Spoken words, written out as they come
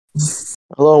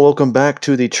Hello, and welcome back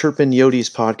to the Chirpin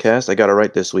Yotes podcast. I got it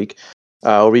right this week.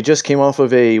 We just came off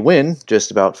of a win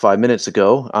just about 5 minutes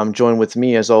ago. I'm joined with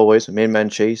me, as always, Main Man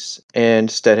Chase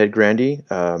and Steadhead Grandy.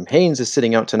 Haynes is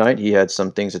sitting out tonight. He had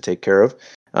some things to take care of.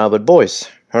 But boys,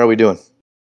 how are we doing?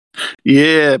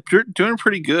 Yeah, doing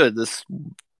pretty good. This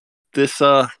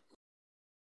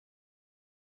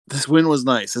win was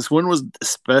nice. This win was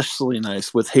especially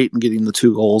nice with Hayton getting the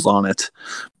 2 goals on it.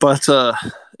 But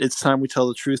it's time we tell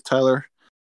the truth, Tyler.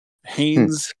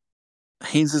 Haynes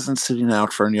isn't sitting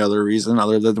out for any other reason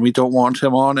other than we don't want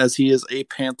him on, as he is a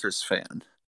Panthers fan.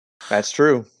 That's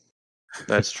true.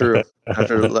 After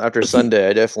Sunday,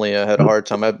 I definitely had a hard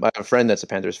time. I have a friend that's a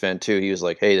Panthers fan too. He was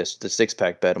like, "Hey, the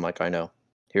 6-pack bet." I'm like, "I know.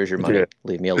 Here's your money.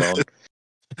 Leave me alone."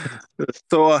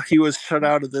 So he was shut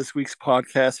out of this week's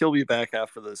podcast. He'll be back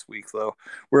after this week, though.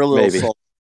 We're a little Maybe. salty.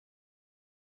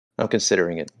 I'm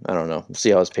considering it. I don't know. We'll see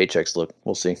how his paychecks look.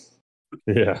 We'll see.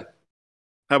 Yeah.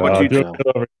 How about you?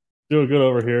 Doing good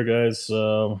over here, guys.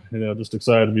 Just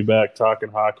excited to be back talking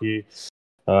hockey.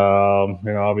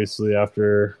 Obviously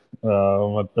after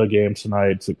a game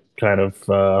tonight, it kind of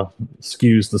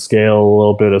skews the scale a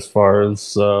little bit as far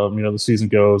as the season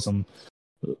goes, and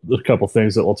a couple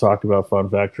things that we'll talk about, fun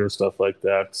factor, stuff like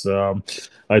that.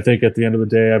 I think at the end of the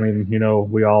day,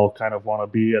 we all kind of want to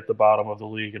be at the bottom of the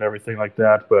league and everything like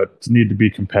that, but need to be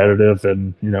competitive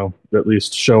and, at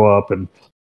least show up and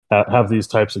have these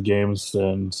types of games.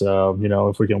 And,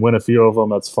 if we can win a few of them,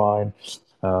 that's fine.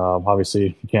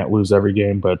 Obviously, you can't lose every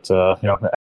game, but,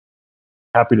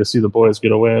 happy to see the boys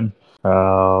get a win,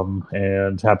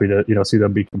 and happy to, see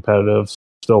them be competitive.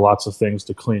 Still lots of things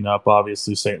to clean up.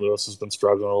 Obviously, St. Louis has been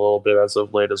struggling a little bit as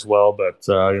of late as well, but,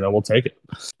 we'll take it.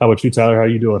 How about you, Tyler? How are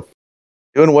you doing?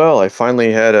 Doing well. I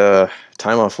finally had a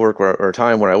time off work or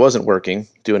time where I wasn't working,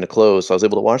 doing a close, so I was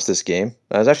able to watch this game.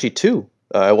 I was actually 2.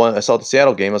 I saw the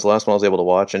Seattle game. It was the last one I was able to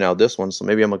watch, and now this one, so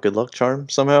maybe I'm a good luck charm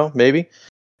somehow, maybe.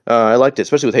 I liked it,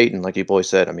 especially with Hayton, like you boys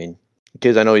said. I mean,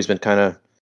 kids, I know he's been kind of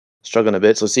struggling a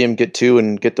bit, so see him get 2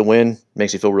 and get the win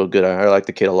makes me feel real good. I like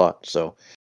the kid a lot, so...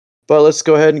 But let's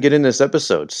go ahead and get in this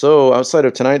episode. So, outside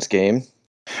of tonight's game,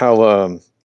 how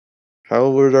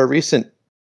were our recent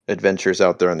adventures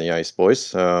out there on the ice,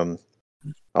 boys?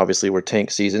 Obviously, we're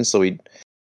tank season, so we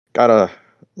gotta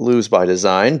lose by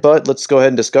design. But let's go ahead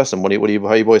and discuss them. How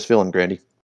you boys feeling, Grandy?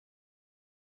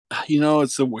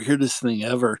 It's the weirdest thing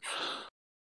ever.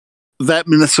 That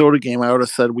Minnesota game, I would have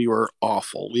said we were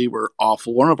awful. We were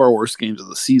awful. One of our worst games of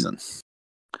the season.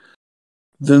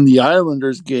 Then the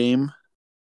Islanders game.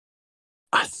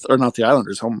 Or not the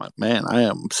Islanders. Oh my man, I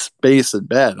am spacing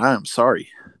bad. I am sorry.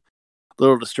 A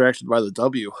little distracted by the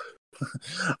W.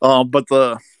 But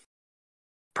the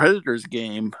Predators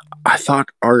game, I thought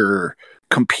our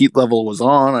compete level was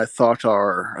on. I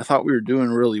thought we were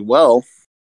doing really well.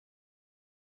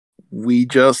 We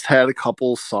just had a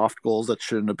couple soft goals that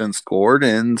shouldn't have been scored,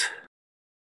 and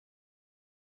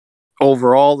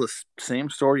overall the same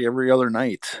story every other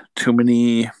night. Too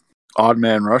many odd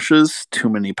man rushes, too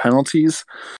many penalties,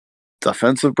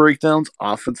 defensive breakdowns,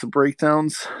 offensive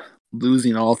breakdowns,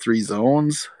 losing all 3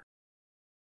 zones.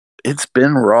 It's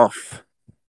been rough.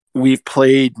 We've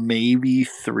played maybe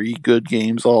 3 good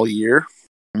games all year,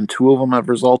 and 2 of them have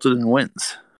resulted in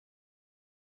wins.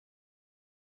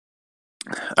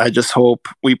 I just hope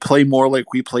we play more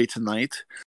like we play tonight.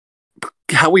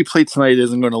 How we play tonight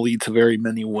isn't going to lead to very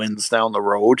many wins down the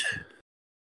road,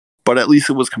 but at least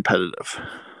it was competitive.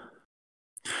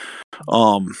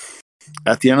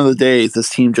 At the end of the day, this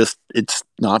team it's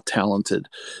not talented.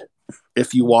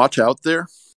 If you watch out there,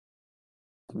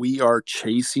 we are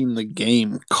chasing the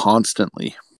game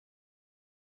constantly.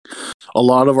 A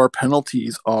lot of our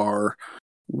penalties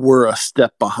we're a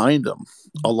step behind them.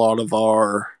 A lot of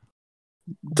our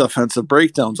defensive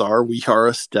breakdowns we are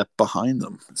a step behind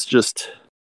them. It's just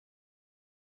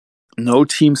no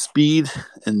team speed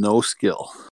and no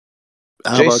skill.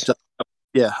 How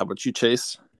about you,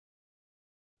 Chase?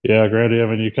 Yeah, Grandy,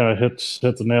 you kind of hit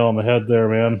the nail on the head there,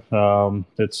 man.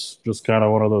 It's just kind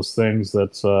of one of those things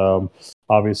that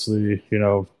obviously,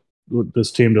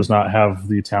 this team does not have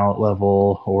the talent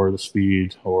level or the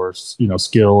speed or,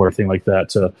 skill or anything like that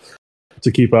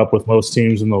to keep up with most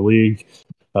teams in the league.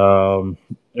 And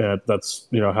that's,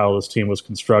 how this team was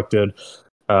constructed,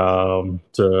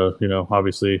 to,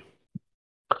 obviously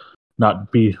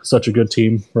not be such a good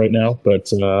team right now.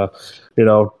 But,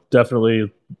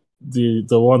 definitely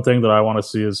the one thing that I want to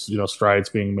see is, strides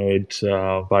being made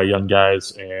by young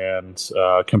guys and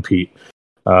compete.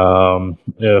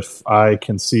 If I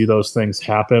can see those things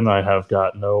happen, I have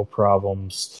got no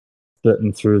problems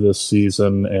sitting through this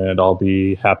season, and I'll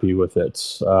be happy with it.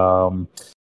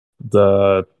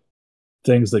 The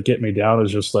things that get me down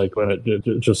is just like when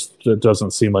it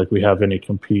doesn't seem like we have any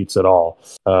competes at all.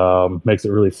 Makes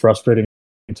it really frustrating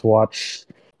to watch,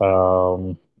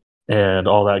 and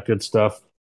all that good stuff.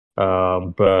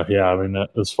 But yeah, I mean,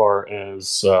 as far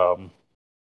as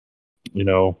you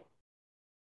know,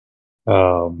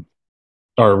 um,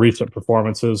 our recent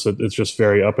performances, it's just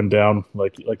very up and down,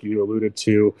 like you alluded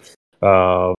to.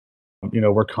 Um,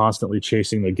 we're constantly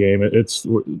chasing the game.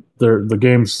 The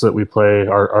games that we play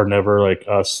are never like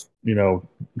us,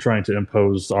 trying to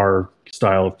impose our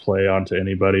style of play onto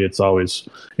anybody. It's always,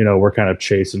 we're kind of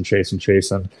chasing.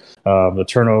 The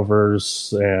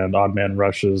turnovers and odd man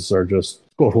rushes are just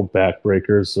total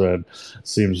backbreakers. And it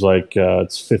seems like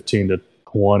it's 15 to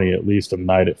 20 at least a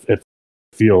night. It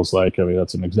feels like. I mean,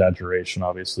 that's an exaggeration,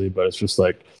 obviously, but it's just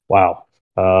like, wow.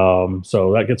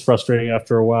 So that gets frustrating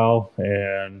after a while.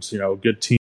 And, good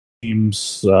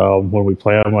teams, when we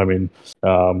play them, I mean,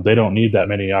 they don't need that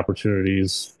many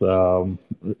opportunities. Odd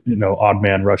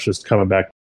man rushes coming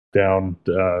back down,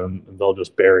 they'll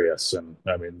just bury us. And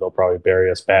I mean, they'll probably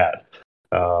bury us bad.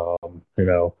 But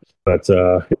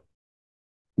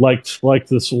like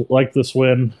this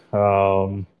win.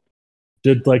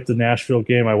 Did like the Nashville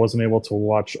game. I wasn't able to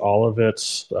watch all of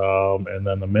it. And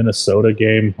then the Minnesota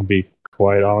game, I'll be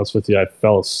quite honest with you, I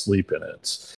fell asleep in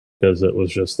it because it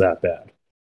was just that bad.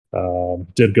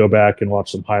 Did go back and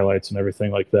watch some highlights and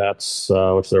everything like that,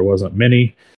 which there wasn't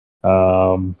many.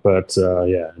 But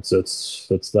yeah, it's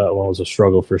that one was a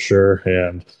struggle for sure.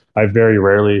 And I very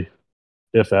rarely,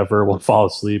 if ever, will fall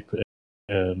asleep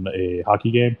in a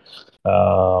hockey game.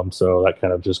 So that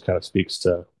kind of speaks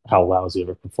to how lousy of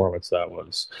a performance that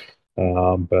was.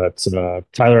 But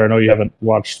Tyler, I know you haven't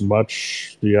watched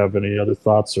much. Do you have any other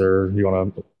thoughts, or do you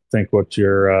want to think what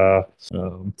your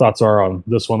thoughts are on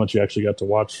this one that you actually got to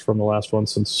watch from the last one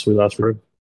since we last heard?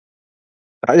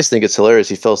 I just think it's hilarious.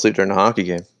 He fell asleep during a hockey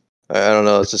game. I don't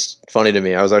know. It's just funny to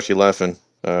me. I was actually laughing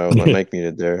with my mic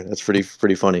muted there. That's pretty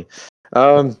funny.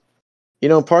 Part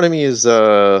of me is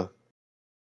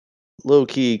low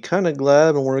key kind of glad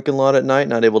I've been working a lot at night,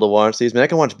 not able to watch these. I mean, I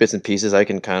can watch bits and pieces. I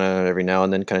can kind of every now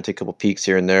and then kind of take a couple peeks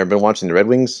here and there. I've been watching the Red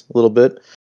Wings a little bit.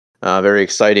 Very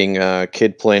exciting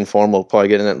kid playing for him. We'll probably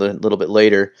get in that a little bit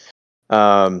later.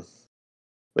 But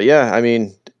yeah, I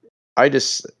mean, I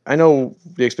know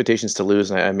the expectations to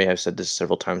lose, and I may have said this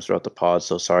several times throughout the pod,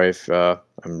 so sorry if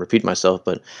I'm repeating myself,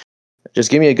 but just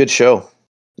give me a good show.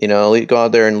 Go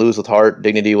out there and lose with heart,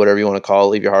 dignity, whatever you want to call it.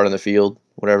 Leave your heart on the field,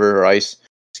 whatever, or ice.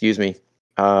 Excuse me.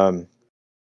 And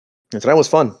tonight was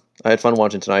fun. I had fun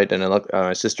watching tonight, and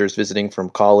my sister's visiting from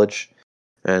college,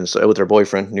 and so with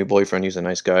her new boyfriend. He's a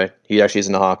nice guy. He actually is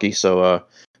into hockey, so it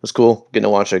was cool getting to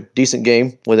watch a decent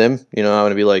game with him. I'm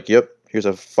gonna be like, yep, here's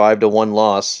a 5-1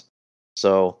 loss.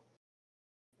 So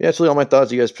yeah, that's really all my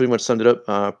thoughts. You guys pretty much summed it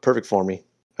up perfect for me.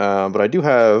 But I do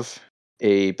have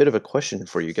a bit of a question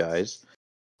for you guys.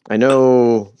 I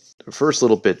know the first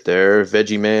little bit there,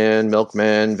 Veggie Man,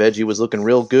 Milkman, Veggie was looking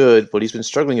real good, but he's been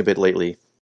struggling a bit lately.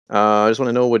 I just want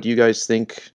to know what you guys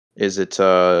think. Is it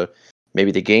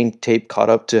maybe the game tape caught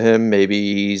up to him?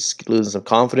 Maybe he's losing some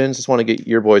confidence? Just want to get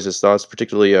your boys' thoughts,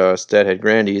 particularly Stathead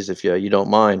Grandy's, if you don't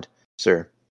mind, sir.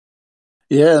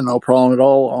 Yeah, no problem at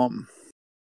all.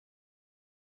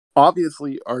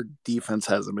 Obviously, our defense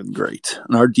hasn't been great,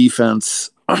 and our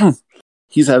defense,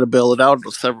 he's had to bail it out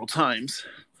several times.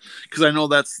 Because I know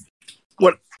that's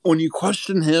what, when you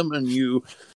question him and you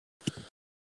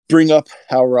bring up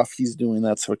how rough he's doing,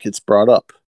 that's what gets brought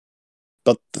up.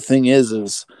 But the thing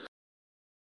is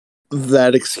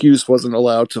that excuse wasn't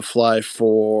allowed to fly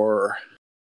for.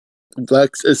 That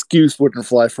excuse wouldn't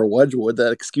fly for Wedgwood.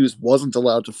 That excuse wasn't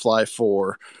allowed to fly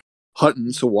for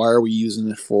Hutton. So why are we using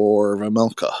it for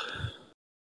Vamelka?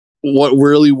 What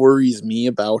really worries me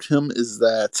about him is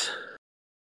that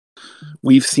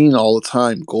we've seen all the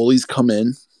time goalies come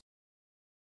in,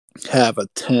 have a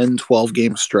 10, 12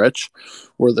 game stretch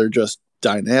where they're just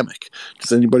dynamic.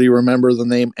 Does anybody remember the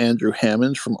name Andrew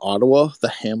Hammond from Ottawa, the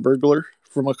Hamburglar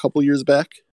from a couple years back?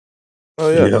 Oh,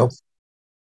 yeah. Yep.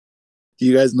 Do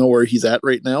you guys know where he's at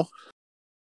right now?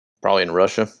 Probably in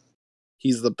Russia.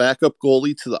 He's the backup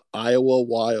goalie to the Iowa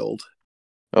Wild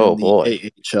Oh, in the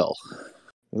boy. AHL.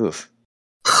 Oof.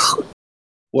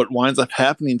 What winds up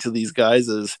happening to these guys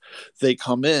is they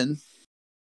come in,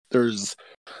 there's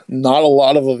not a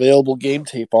lot of available game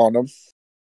tape on them.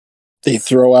 They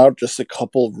throw out just a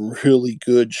couple of really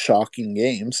good, shocking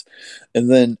games.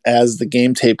 And then as the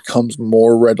game tape comes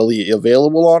more readily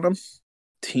available on them,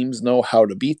 teams know how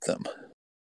to beat them.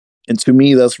 And to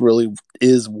me, that's really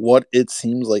is what it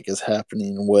seems like is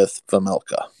happening with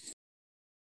Vamelka.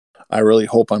 I really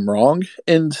hope I'm wrong.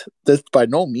 And that by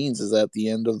no means is at the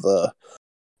end of the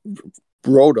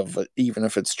road of it, even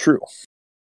if it's true.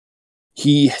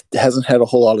 He hasn't had a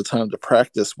whole lot of time to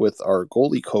practice with our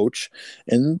goalie coach,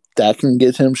 and that can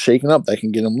get him shaken up. That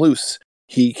can get him loose.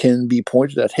 He can be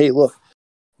pointed at, hey, look,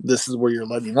 this is where you're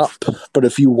letting up. But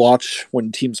if you watch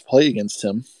when teams play against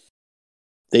him,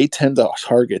 they tend to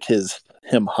target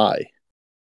him high.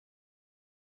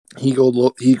 He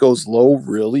goes low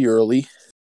really early.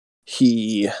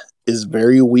 He is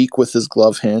very weak with his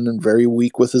glove hand and very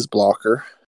weak with his blocker.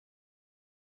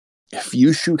 If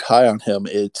you shoot high on him,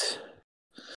 it's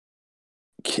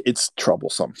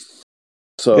troublesome.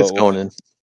 It's So, going in.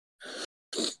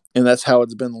 and that's how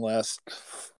it's been the last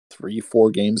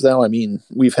 3-4 games now. I mean,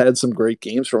 we've had some great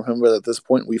games from him, but at this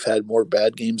point, we've had more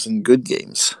bad games than good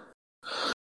games.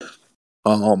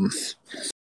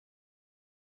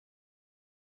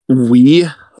 We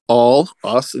all,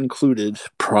 us included,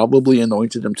 probably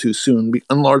anointed him too soon,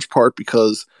 in large part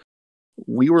because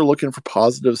we were looking for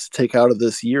positives to take out of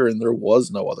this year, and there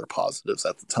was no other positives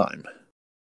at the time.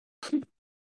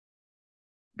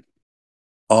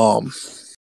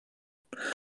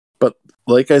 But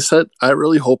like I said, I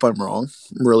really hope I'm wrong.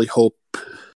 Really hope,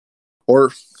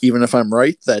 or even if I'm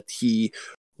right, that he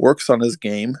works on his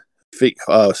game,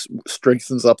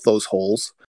 strengthens up those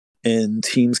holes, and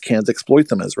teams can't exploit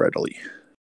them as readily.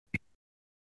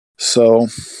 So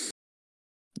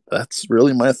that's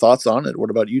really my thoughts on it.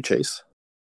 What about you, Chase?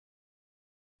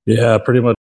 Yeah, pretty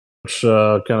much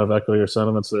kind of echo your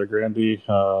sentiments there, Grandy.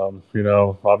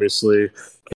 Obviously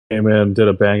came in, did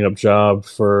a bang up job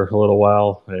for a little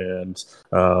while, and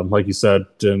like you said,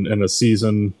 in a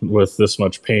season with this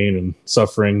much pain and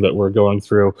suffering that we're going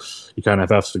through, you kind of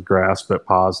have to grasp at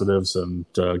positives and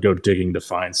go digging to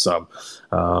find some.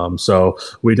 So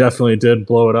we definitely did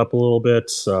blow it up a little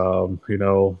bit.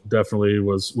 Definitely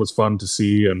was fun to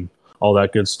see and all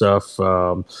that good stuff.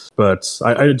 But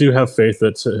I do have faith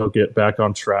that he'll get back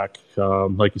on track.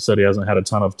 Like you said, he hasn't had a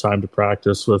ton of time to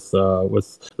practice with the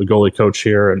goalie coach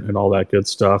here and all that good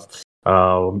stuff.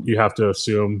 You have to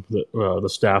assume that the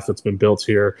staff that's been built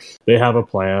here, they have a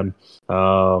plan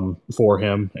for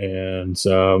him, and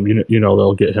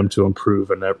they'll get him to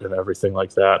improve and everything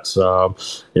like that.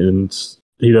 And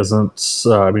he doesn't.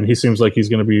 He seems like he's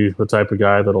going to be the type of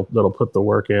guy that'll put the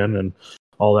work in and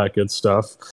all that good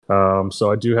stuff.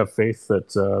 So I do have faith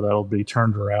that that'll be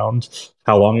turned around.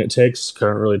 How long it takes,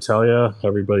 can't really tell you.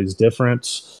 Everybody's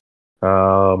different.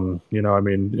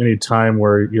 Any time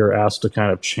where you're asked to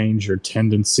kind of change your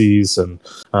tendencies and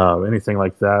anything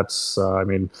like that.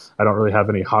 I don't really have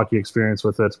any hockey experience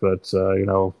with it, but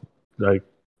like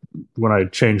when I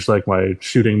changed like my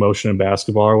shooting motion in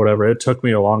basketball or whatever, it took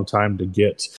me a long time to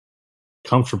get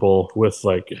comfortable with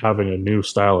like having a new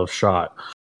style of shot.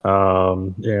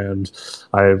 And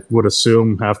I would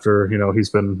assume after he's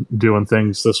been doing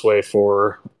things this way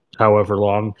for however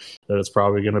long that it's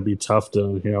probably going to be tough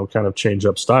to kind of change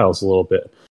up styles a little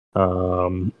bit.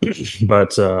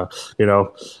 But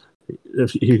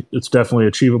it's definitely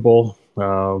achievable.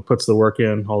 Puts the work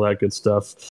in, all that good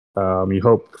stuff. You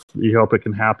hope it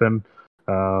can happen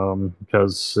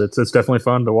because it's definitely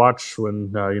fun to watch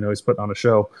when he's putting on a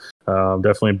show.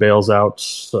 Definitely bails out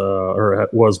or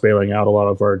was bailing out a lot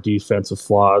of our defensive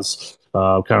flaws,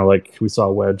 kind of like we saw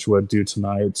Wedgwood do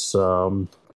tonight.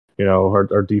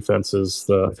 Our defense is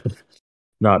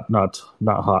not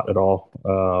hot at all.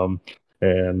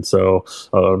 And so,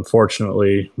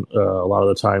 unfortunately, a lot of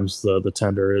the times the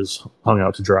tender is hung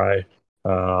out to dry,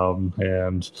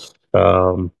 and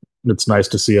it's nice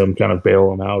to see them kind of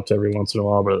bail them out every once in a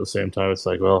while. But at the same time, it's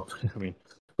like, well,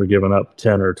 we're giving up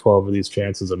 10 or 12 of these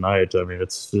chances a night.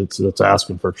 It's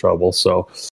asking for trouble. So,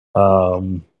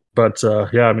 that's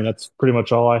pretty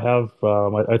much all I have.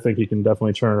 I think he can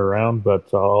definitely turn it around,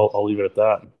 but I'll leave it at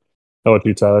that. How about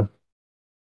you, Tyler?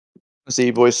 See,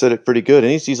 you boys said it pretty good.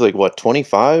 And he's like, what,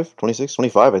 25, 26,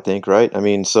 25, I think, right?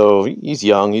 So he's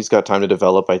young. He's got time to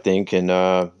develop, I think. And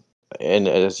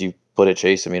as you put it,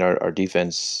 Chase, our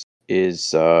defense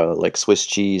is like Swiss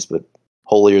cheese, but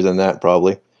holier than that,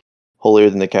 probably. Holier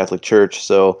than the Catholic Church.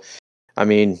 So, I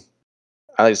like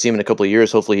to see him in a couple of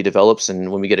years. Hopefully he develops.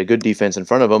 And when we get a good defense in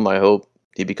front of him, I hope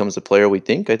he becomes the player we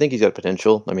think. I think he's got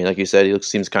potential. Like you said, he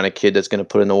seems kind of kid that's going to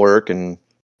put in the work, and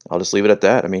I'll just leave it at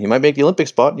that. He might make the Olympic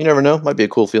spot. You never know. Might be a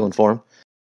cool feeling for him.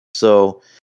 So,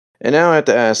 and now I have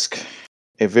to ask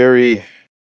a very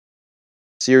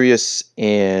serious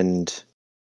and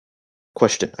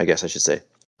question, I guess I should say.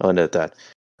 I'll end it at that.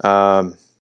 Are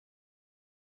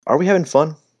we having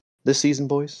fun this season,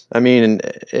 boys?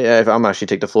 If I'm actually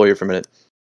take the floor here for a minute.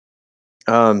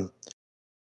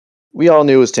 we all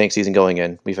knew it was tank season going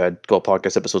in. We've had a couple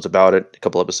podcast episodes about it, a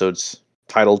couple episodes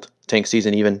titled tank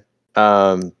season even.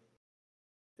 But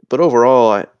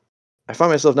overall, I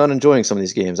find myself not enjoying some of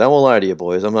these games. I won't lie to you,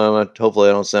 boys. Hopefully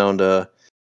I don't sound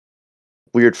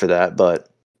weird for that, but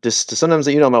just sometimes,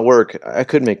 I'm at work. I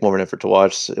could make more of an effort to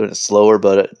watch when it's slower,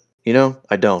 but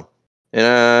I don't. And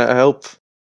I hope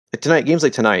games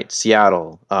like tonight,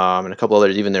 Seattle, and a couple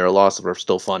others, even there are losses, are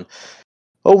still fun.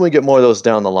 Hoping we get more of those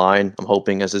down the line. I'm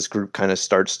hoping as this group kind of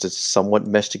starts to somewhat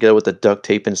mesh together with the duct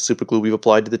tape and super glue we've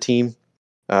applied to the team.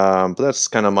 But that's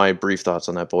kind of my brief thoughts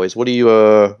on that, boys. What do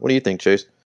you think, Chase?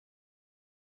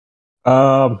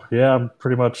 Yeah, I'm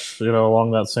pretty much,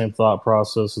 along that same thought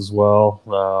process as well.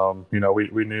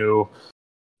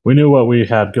 We knew what we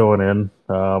had going in.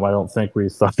 I don't think we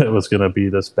thought it was going to be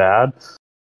this bad.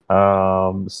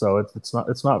 So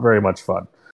it's not very much fun.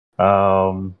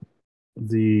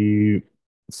 The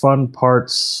fun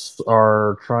parts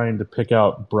are trying to pick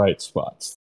out bright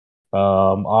spots.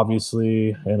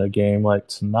 Obviously, in a game like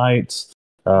tonight,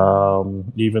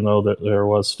 even though there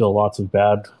was still lots of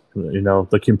bad,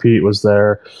 the compete was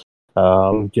there.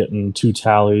 Getting 2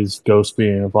 tallies, Ghost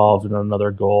being involved in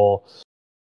another goal.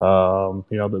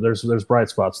 There's bright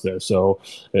spots there, so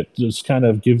it just kind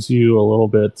of gives you a little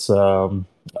bit,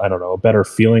 I don't know, a better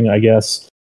feeling, I guess.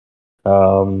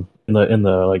 In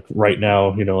the like right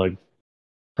now, like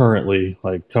currently,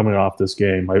 like coming off this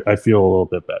game, I feel a little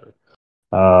bit better.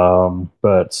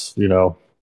 But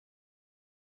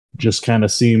just kind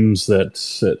of seems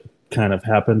that it kind of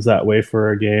happens that way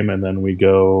for a game, and then we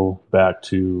go back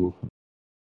to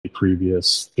the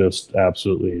previous, just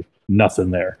absolutely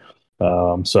nothing there.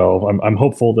 So I'm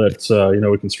hopeful that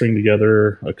we can string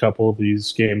together a couple of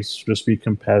these games, just be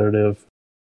competitive,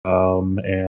 and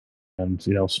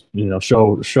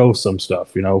show some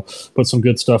stuff. Put some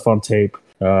good stuff on tape,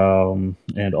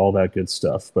 and all that good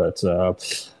stuff. But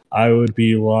I would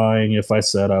be lying if I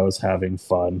said I was having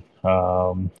fun.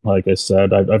 Like I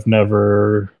said, I've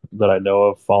never, that I know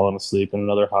of, fallen asleep in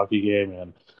another hockey game,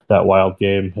 and that Wild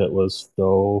game, it was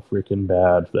so freaking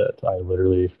bad that I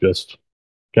literally just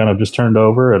kind of just turned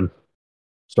over and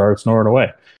started snoring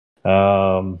away.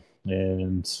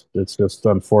 And it's just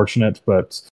unfortunate,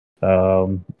 but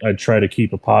I try to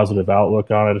keep a positive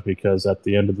outlook on it, because at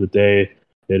the end of the day,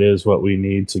 it is what we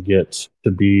need to get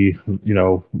to be,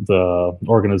 the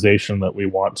organization that we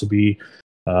want to be.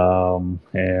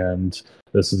 And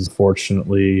this is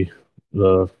fortunately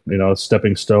the,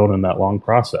 stepping stone in that long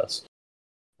process.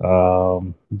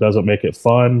 Doesn't make it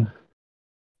fun,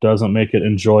 doesn't make it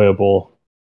enjoyable,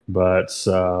 but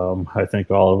I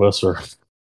think all of us are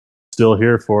still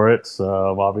here for it.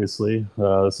 Obviously,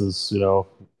 this is, the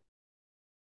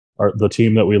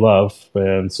team that we love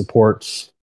and support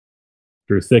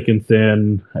through thick and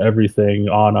thin, everything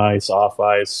on ice, off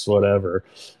ice, whatever.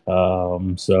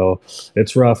 So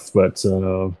it's rough, but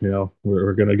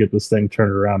we're going to get this thing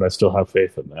turned around. I still have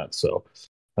faith in that. So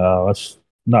that's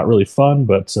not really fun,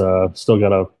 but still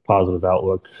got a positive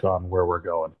outlook on where we're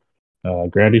going.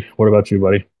 Grandy, what about you,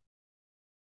 buddy?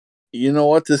 You know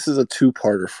what? This is a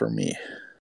 2-parter for me.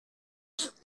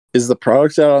 Is the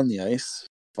product out on the ice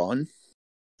fun?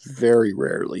 Very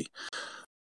rarely.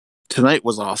 Tonight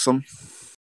was awesome,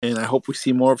 and I hope we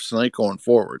see more of tonight going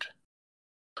forward.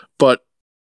 But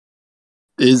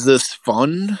is this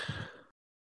fun?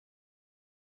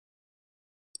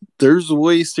 There's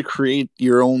ways to create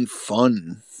your own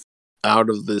fun out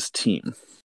of this team.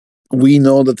 We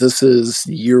know that this is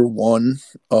year 1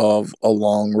 of a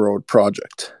long road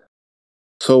project.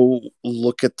 So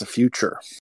look at the future.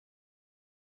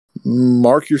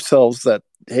 Mark yourselves that,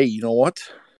 hey, you know what?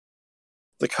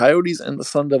 The Coyotes and the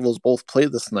Sun Devils both play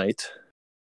this night.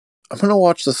 I'm going to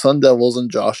watch the Sun Devils and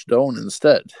Josh Doan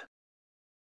instead.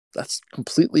 That's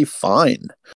completely fine.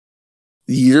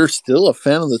 You're still a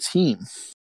fan of the team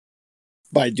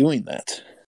by doing that.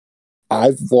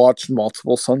 I've watched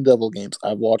multiple Sun Devil games.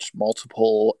 I've watched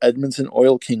multiple Edmonton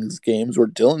Oil Kings games where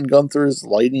Dylan Guenther is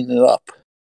lighting it up.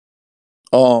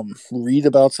 Read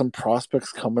about some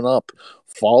prospects coming up.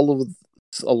 Follow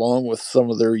along with some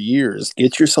of their years.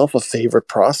 Get yourself a favorite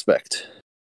prospect.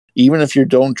 Even if you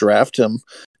don't draft him,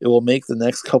 it will make the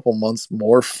next couple months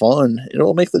more fun. It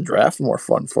will make the draft more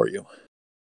fun for you.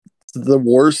 The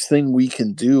worst thing we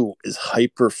can do is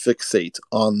hyper-fixate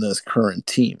on this current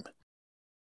team.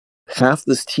 Half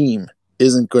this team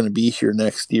isn't going to be here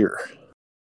next year.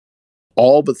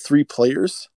 All but 3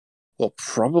 players will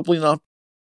probably not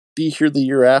be here the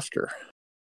year after.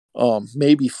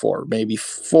 Maybe 4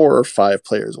 or 5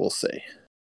 players, we'll say.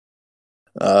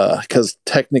 Because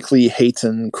technically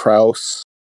Hayton, Kraus,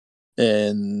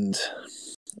 and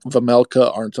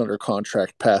Vamelka aren't under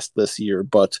contract past this year,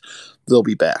 but they'll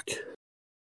be back.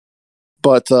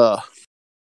 But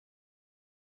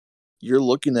you're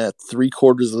looking at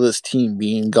 3/4 of this team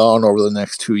being gone over the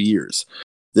next 2 years.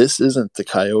 This isn't the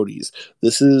Coyotes.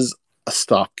 This is a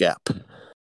stopgap.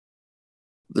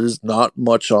 There's not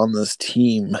much on this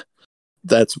team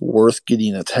that's worth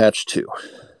getting attached to.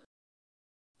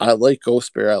 I like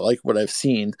Ghost Bear. I like what I've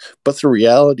seen. But the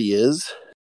reality is,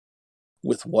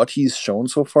 with what he's shown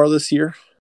so far this year,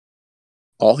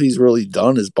 all he's really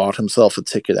done is bought himself a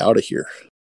ticket out of here.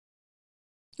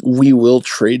 We will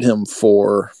trade him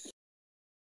for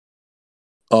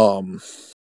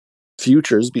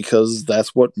futures because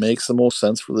that's what makes the most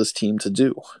sense for this team to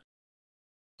do.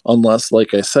 Unless,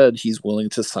 like I said, he's willing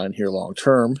to sign here long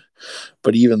term.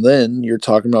 But even then, you're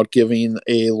talking about giving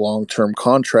a long term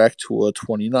contract to a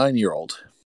 29-year-old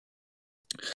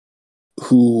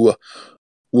who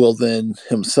will then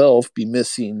himself be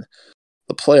missing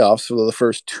the playoffs for the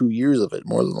first 2 years of it,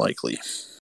 more than likely.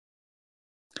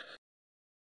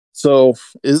 So,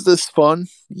 is this fun?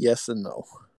 Yes and no.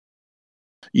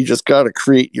 You just got to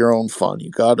create your own fun. You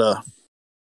got to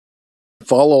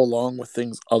follow along with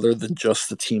things other than just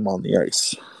the team on the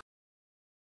ice.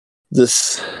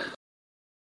 This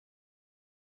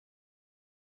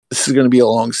is going to be a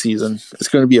long season. It's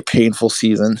going to be a painful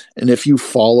season. And if you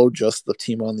follow just the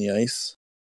team on the ice,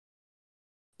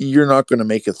 you're not going to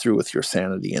make it through with your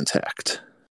sanity intact.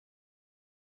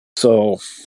 So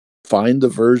find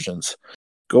diversions.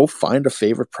 Go find a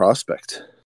favorite prospect.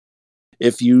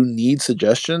 If you need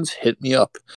suggestions, hit me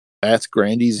up at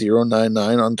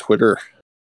Grandy099 on Twitter.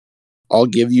 I'll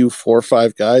give you 4 or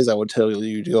 5 guys I would tell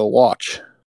you to go watch.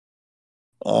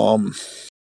 But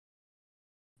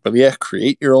yeah,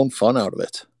 create your own fun out of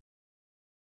it.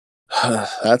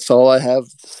 That's all I have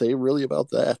to say really about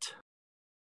that.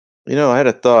 You know, I had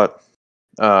a thought.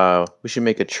 We should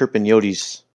make a Chirpin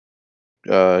Yotes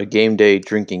game day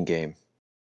drinking game.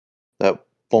 That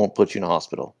won't put you in a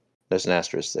hospital. There's an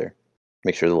asterisk there.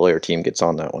 Make sure the lawyer team gets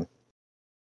on that one.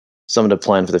 Something to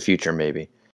plan for the future, maybe.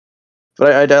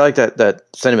 But I like that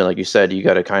sentiment, like you said. You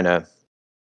got to kind of.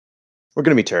 We're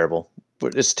going to be terrible.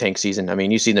 It's tank season. I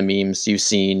mean, you've seen the memes. You've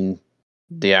seen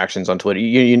the actions on Twitter.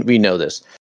 We know this.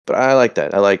 But I like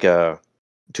that. I like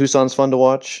Tucson's fun to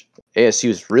watch. ASU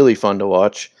is really fun to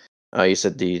watch. You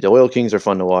said the Oil Kings are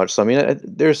fun to watch. So, I mean,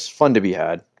 there's fun to be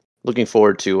had. Looking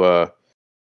forward to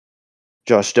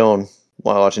Josh Stone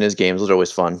while watching his games. Those are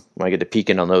always fun when I get to peek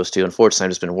in on those two. Unfortunately,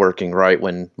 I've just been working right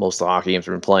when most of the hockey games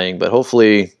have been playing. But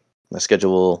hopefully my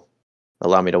schedule will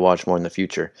allow me to watch more in the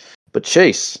future. But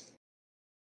Chase,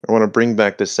 I want to bring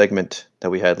back this segment that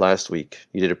we had last week.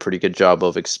 You did a pretty good job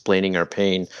of explaining our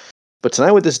pain. But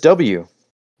tonight with this W,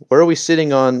 where are we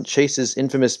sitting on Chase's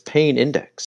infamous pain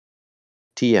index?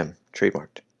 TM,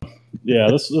 trademarked. Yeah,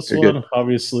 this You're one, good.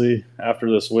 obviously,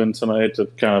 after this win tonight,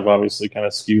 it kind of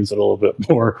skews it a little bit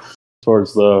more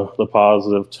towards the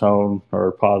positive tone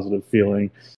or positive feeling.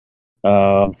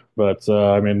 But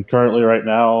I mean, currently right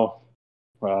now,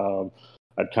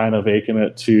 I'd kind of akin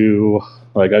it to,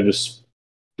 like, I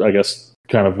guess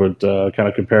kind of would kind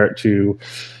of compare it to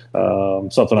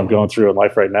something I'm going through in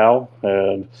life right now.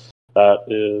 And that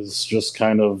is just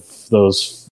kind of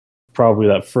probably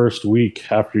that first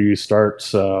week after you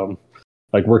start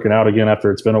like working out again after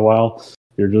it's been a while.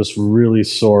 You're just really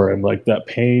sore, and like that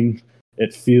pain,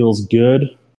 it feels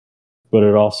good, but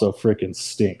it also freaking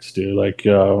stinks, dude. Like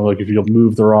if you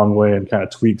move the wrong way and kind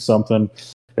of tweak something,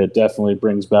 it definitely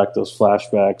brings back those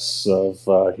flashbacks of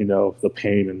the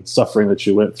pain and suffering that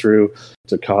you went through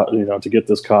to get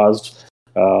this caused.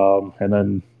 And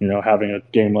then having a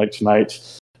game like tonight,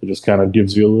 it just kind of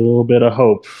gives you a little bit of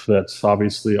hope that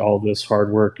obviously all this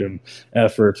hard work and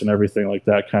effort and everything like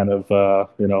that kind of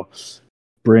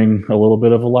bring a little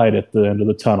bit of a light at the end of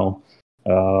the tunnel.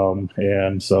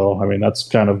 And so, I mean, that's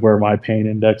kind of where my pain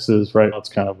index is, right? That's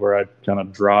kind of where I kind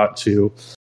of draw it to.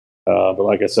 But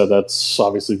like I said, that's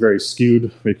obviously very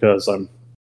skewed because I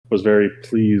was very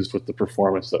pleased with the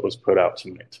performance that was put out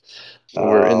tonight.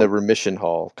 We're in the remission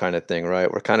hall kind of thing,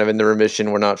 right? We're kind of in the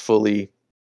remission. We're not fully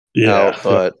out,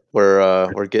 but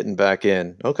we're getting back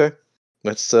in. Okay,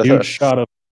 that's huge shot of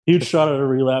a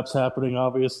relapse happening,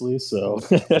 obviously. So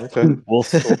okay,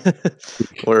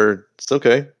 it's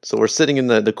okay. So we're sitting in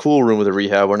the cool room with the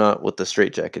rehab. We're not with the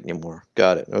straitjacket anymore.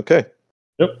 Got it. Okay.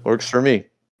 Yep. Works for me.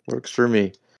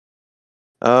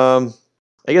 I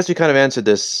guess we kind of answered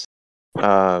this.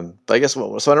 But I guess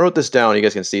so. I wrote this down. You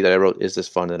guys can see that I wrote, "Is this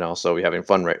fun?" And also, we having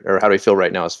fun, right? Or how do we feel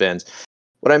right now as fans?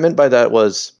 What I meant by that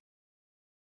was,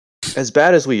 as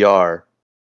bad as we are,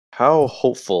 how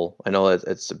hopeful? I know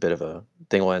it's a bit of a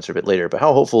thing we'll answer a bit later, but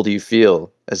how hopeful do you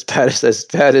feel? As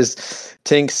bad as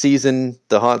Tank's season,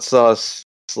 the hot sauce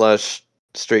slash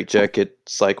straight jacket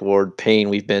psych ward pain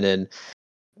we've been in.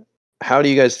 How do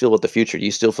you guys feel about the future? Do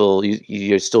you still feel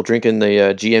you're still drinking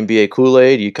the GMBA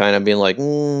Kool-Aid? You kind of being like,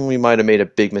 we might have made a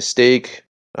big mistake.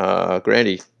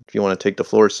 Grandy, if you want to take the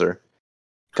floor, sir,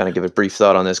 kind of give a brief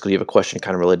thought on this because you have a question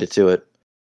kind of related to it.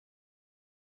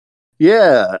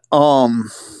 Yeah.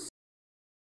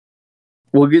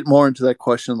 We'll get more into that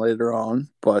question later on,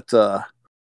 but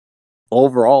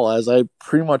overall, as I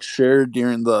pretty much shared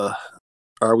during the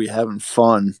 "Are we having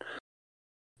fun?"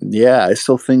 Yeah, I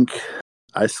still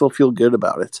feel good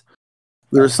about it.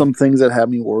 There are some things that have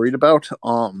me worried about.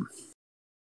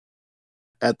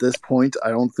 At this point, I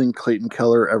don't think Clayton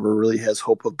Keller ever really has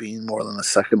hope of being more than a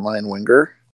second line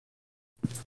winger,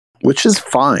 which is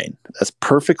fine. That's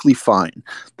perfectly fine.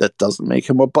 That doesn't make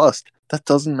him a bust. That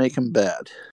doesn't make him bad.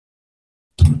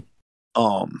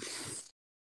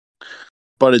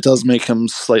 But it does make him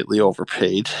slightly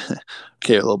overpaid.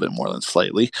 Okay, a little bit more than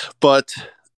slightly, but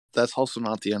that's also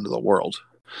not the end of the world.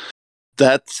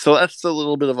 That's a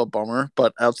little bit of a bummer,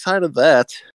 but outside of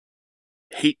that,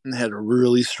 Hayton had a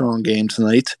really strong game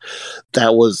tonight.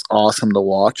 That was awesome to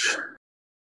watch.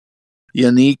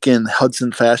 Yannick and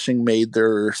Hudson Fasching made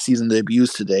their season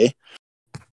debuts today.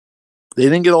 They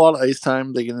didn't get a lot of ice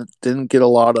time. They didn't get a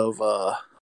lot of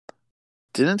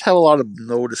didn't have a lot of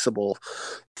noticeable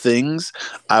things.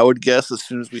 I would guess as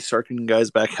soon as we start getting guys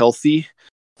back healthy,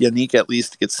 Yannick at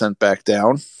least gets sent back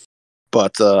down.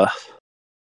 But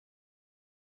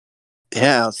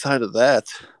yeah, outside of that,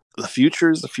 the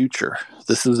future is the future.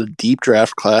 This is a deep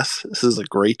draft class. This is a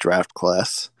great draft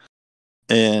class.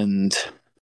 And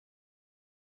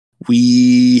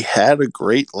we had a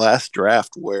great last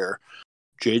draft where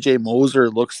JJ Moser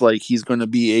looks like he's going to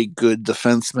be a good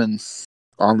defenseman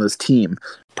on this team.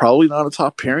 Probably not a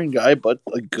top pairing guy, but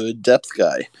a good depth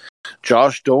guy.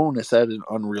 Josh Doan has had an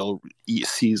unreal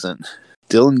season.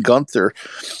 Dylan Gunther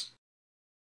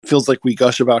feels like we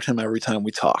gush about him every time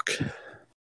we talk.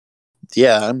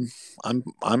 Yeah, I'm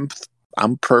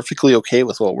perfectly okay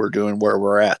with what we're doing where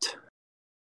we're at.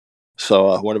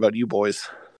 So, what about you boys?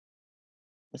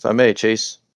 If I may,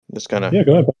 Chase, just kind of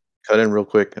go ahead. cut in real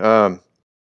quick.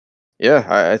 Yeah,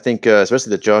 I think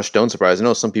especially the Josh Doan surprise. I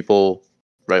know some people,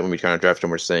 right when we kind of drafted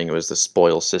him, were saying it was the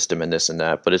spoil system and this and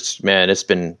that, but it's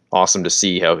been awesome to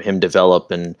see how him develop,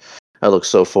 and I look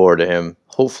so forward to him.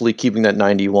 Hopefully, keeping that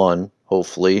 91.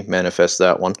 Hopefully, manifest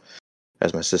that one,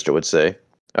 as my sister would say.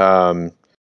 And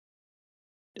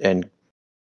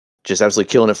just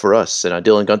absolutely killing it for us. And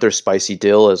Dylan Gunther, Spicy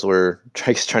Dill, as we're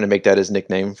trying to make that his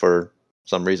nickname for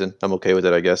some reason. I'm okay with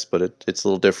it, I guess, but it's a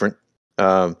little different.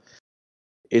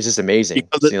 It's just amazing.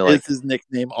 Because it's his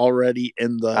nickname already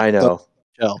in the. I know.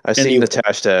 I've seen the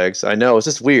hashtags. I know. It's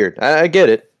just weird. I get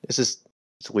it. It's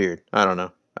weird. I don't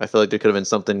know. I feel like there could have been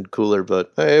something cooler,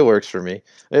 but hey, it works for me.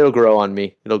 It'll grow on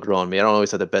me. I don't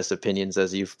always have the best opinions,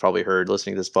 as you've probably heard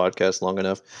listening to this podcast long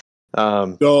enough.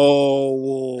 No.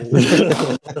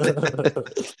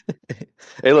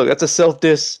 Hey, look, that's a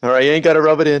self-diss. All right, you ain't got to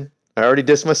rub it in. I already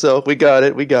dissed myself. We got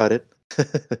it.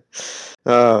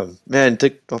 Man,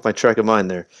 took off my track of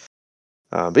mind there.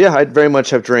 But yeah, I very much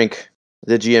have drank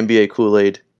the GMBA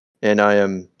Kool-Aid, and I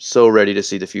am so ready to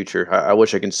see the future. I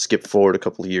wish I can skip forward a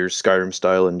couple of years, Skyrim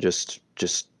style, and just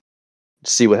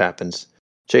see what happens.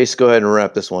 Chase, go ahead and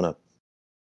wrap this one up.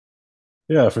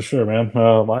 Yeah, for sure, man.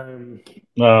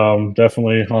 I'm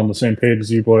definitely on the same page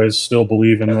as you boys. Still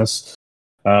believe in this.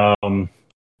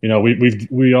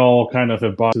 We all kind of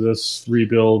have bought to this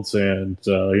rebuilds and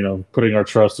putting our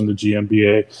trust in the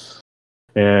GMBA.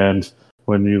 And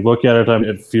when you look at it,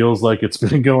 it feels like it's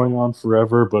been going on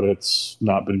forever, but it's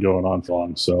not been going on for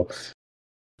long. So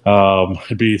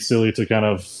it'd be silly to kind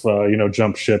of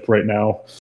jump ship right now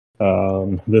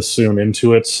this soon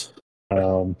into it.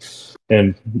 And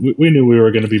we knew we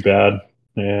were going to be bad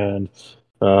and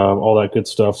all that good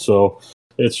stuff. So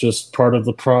it's just part of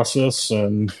the process,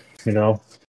 and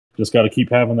just got to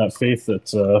keep having that faith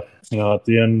that at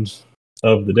the end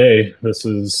of the day, this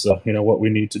is what we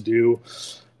need to do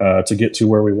to get to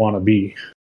where we want to be.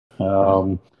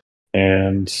 So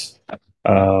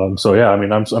yeah, I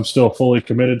mean, I'm still fully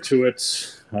committed to it.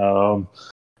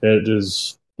 It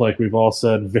is, like we've all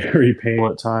said, very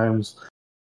painful at times.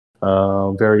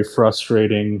 Very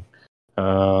frustrating.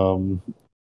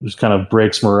 Just kind of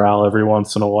breaks morale every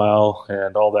once in a while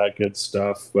and all that good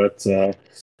stuff. But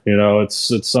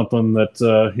it's something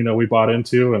that we bought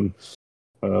into, and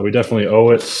we definitely owe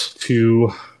it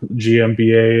to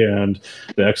GMBA and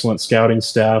the excellent scouting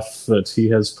staff that he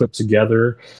has put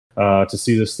together. to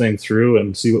see this thing through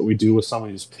and see what we do with some of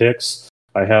these picks.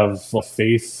 I have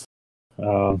faith,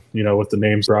 with the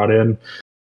names brought in,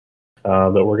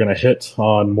 that we're going to hit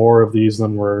on more of these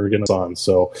than we're going to on.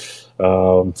 So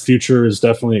future is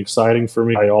definitely exciting for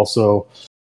me. I also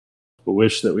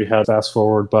wish that we had a fast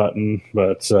forward button,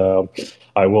 but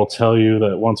I will tell you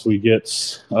that once we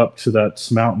get up to that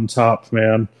mountaintop,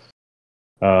 man,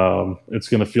 it's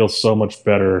going to feel so much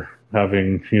better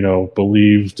having,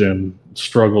 believed and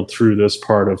struggled through this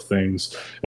part of things.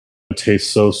 It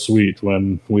tastes so sweet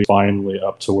when we finally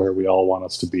up to where we all want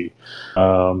us to be.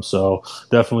 So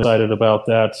definitely excited about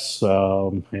that.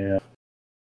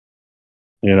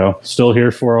 And still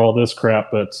here for all this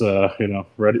crap, but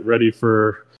ready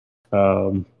for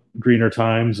greener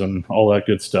times and all that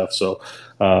good stuff. So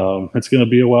it's going to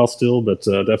be a while still, but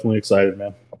definitely excited,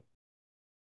 man.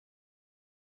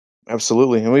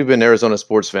 Absolutely. And we've been Arizona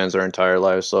sports fans our entire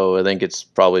lives, so I think it's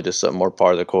probably just something more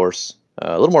part of the course.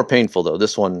 A little more painful, though.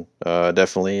 This one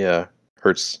definitely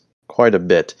hurts quite a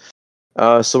bit.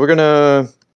 So we're going to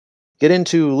get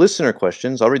into listener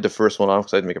questions. I'll read the first one off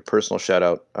because I had to make a personal shout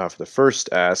out for the first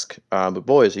ask. But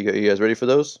boys, you guys ready for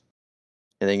those?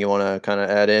 Anything you want to kind of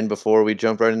add in before we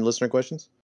jump right into listener questions?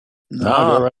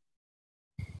 Nah.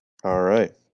 All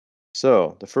right.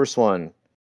 So the first one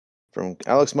from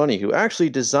Alex Money, who actually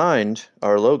designed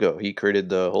our logo. He created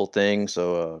the whole thing.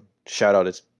 So shout out.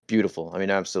 It's beautiful. I mean,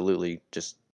 absolutely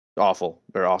just awful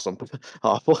or awesome.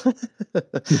 Awful.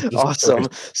 Awesome.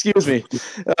 Excuse me.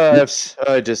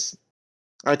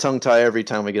 I tongue tie every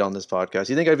time we get on this podcast.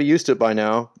 You think I'd be used to it by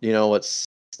now? It's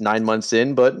 9 months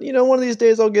in, but one of these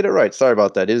days I'll get it right. Sorry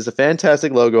about that. It is a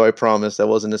fantastic logo, I promise. That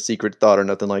wasn't a secret thought or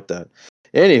nothing like that.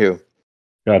 Anywho.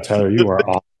 God, Tyler, you are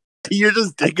off. You're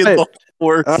just digging the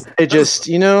horse. I just,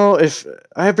 if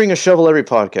I bring a shovel every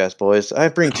podcast, boys, I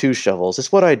bring 2 shovels.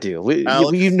 It's what I do.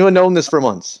 You've known this for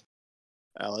months.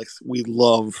 Alex, we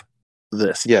love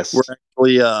this. Yes. We're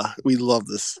actually, we love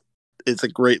this. It's a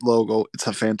great logo. It's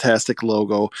a fantastic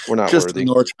logo. We're not just worthy.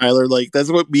 Ignore Tyler.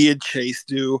 That's what me and Chase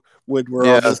do when we're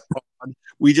on this pod.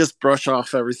 We just brush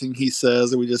off everything he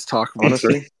says and we just talk about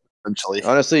it eventually.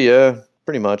 Honestly, yeah,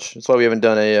 pretty much. That's why we haven't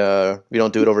done we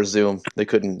don't do it over Zoom. They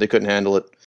couldn't handle it.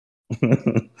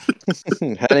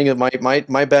 Having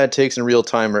my bad takes in real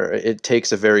time, it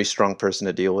takes a very strong person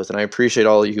to deal with, and I appreciate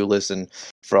all of you who listen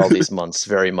for all these months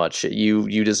very much.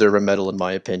 You deserve a medal, in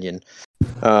my opinion.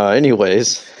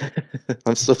 Anyways,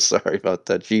 I'm so sorry about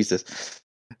that. Jesus.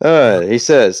 He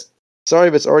says, sorry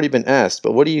if it's already been asked,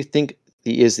 but what do you think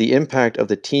is the impact of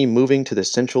the team moving to the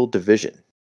Central Division?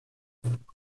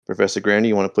 Professor Grandy,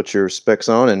 you want to put your specs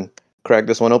on and crack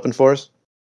this one open for us?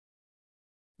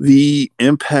 The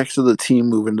impact of the team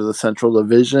moving to the Central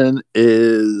Division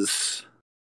is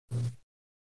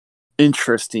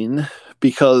interesting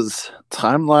because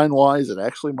timeline-wise, it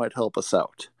actually might help us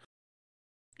out.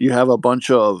 You have a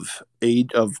bunch of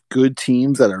good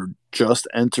teams that are just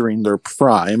entering their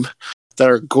prime that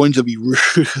are going to be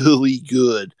really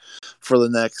good for the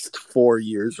next 4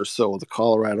 years or so. The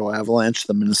Colorado Avalanche,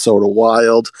 the Minnesota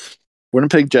Wild,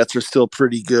 Winnipeg Jets are still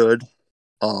pretty good,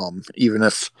 even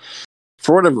if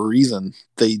for whatever reason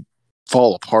they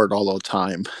fall apart all the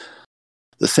time.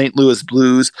 The St. Louis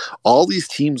Blues, all these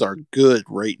teams are good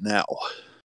right now.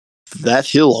 That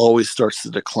hill always starts to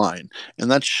decline,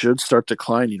 and that should start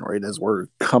declining right as we're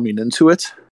coming into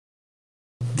it.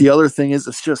 The other thing is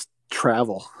it's just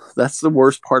travel. That's the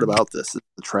worst part about this, is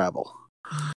the travel.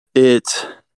 It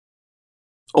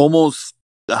almost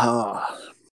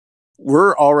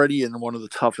we're already in one of the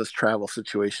toughest travel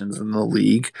situations in the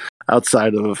league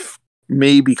outside of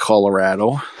maybe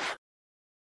Colorado.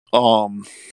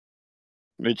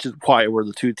 Which is why we're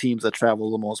the 2 teams that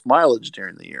travel the most mileage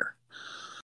during the year.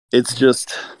 It's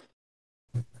just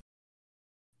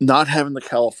not having the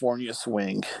California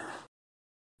swing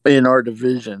in our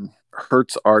division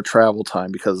hurts our travel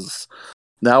time because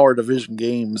now our division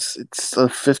games, it's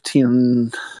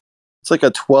like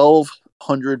a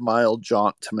 1,200 mile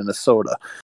jaunt to Minnesota.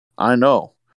 I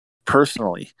know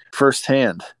personally,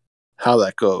 firsthand, how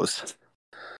that goes.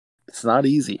 It's not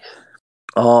easy.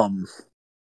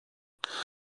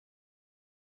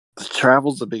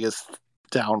 Travel's the biggest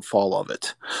downfall of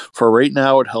it. For right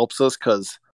now, it helps us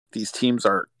because these teams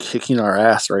are kicking our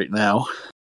ass right now.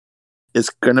 It's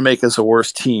going to make us a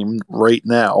worse team right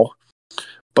now,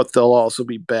 but they'll also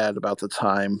be bad about the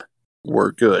time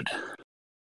we're good.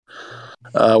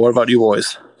 What about you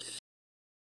boys?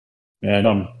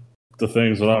 And the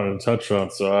things that I'm going to touch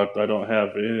on, so I don't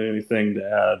have anything to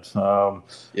add.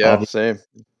 Same.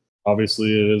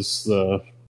 Obviously, it is the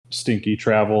stinky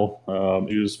travel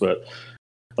news, but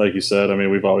like you said, I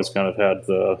mean, we've always kind of had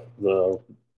the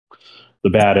the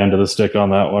bad end of the stick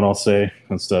on that one, I'll say,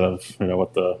 instead of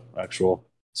what the actual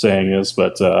saying is.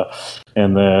 But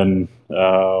and then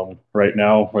right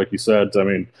now, like you said, I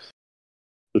mean,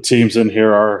 the teams in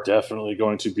here are definitely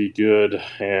going to be good,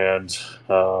 and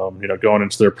going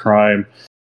into their prime,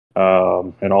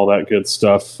 and all that good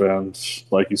stuff. And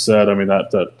like you said, I mean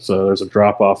that there's a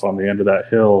drop off on the end of that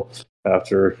hill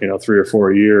after 3 or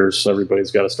 4 years.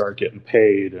 Everybody's got to start getting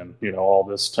paid, and all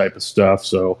this type of stuff.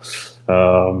 So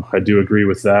I do agree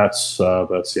with that.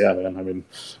 But yeah, man, I mean,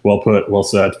 well put, well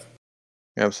said.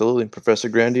 Absolutely, Professor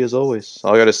Grandy, as always.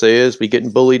 All I got to say is, we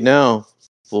getting bullied now.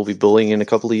 We'll be bullying in a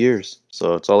couple of years,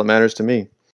 so it's all that matters to me.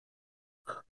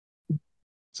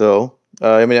 So, you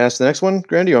want me to ask the next one,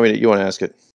 Grandy? Or you want to ask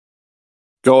it?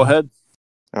 Go ahead.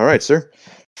 All right, sir.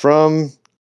 From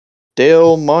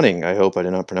Dale Monning. I hope I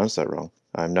did not pronounce that wrong.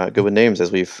 I'm not good with names,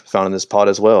 as we've found in this pod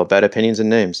as well. Bad opinions and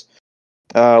names.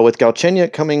 With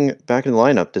Galchenyuk coming back in the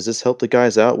lineup, does this help the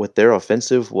guys out with their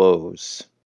offensive woes?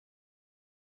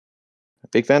 A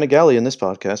big fan of Gally in this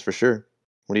podcast, for sure.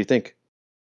 What do you think?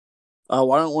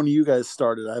 Why don't one of you guys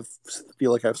start it? I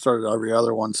feel like I've started every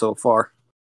other one so far.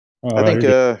 I think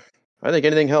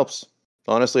anything helps.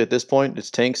 Honestly, at this point, it's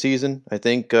tank season. I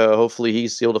think hopefully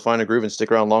he's able to find a groove and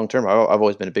stick around long term. I've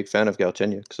always been a big fan of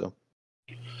Galchenyuk, so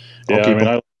yeah, I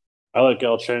mean, I like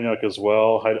Galchenyuk as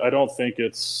well. I don't think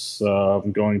it's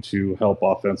going to help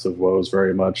offensive woes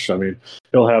very much. I mean,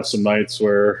 he'll have some nights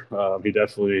where he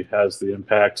definitely has the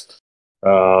impact,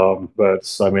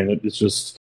 but I mean, it's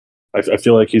just I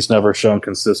feel like he's never shown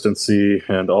consistency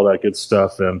and all that good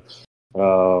stuff. And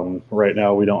right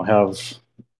now, we don't have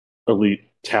elite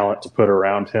talent to put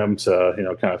around him to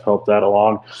kind of help that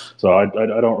along. So I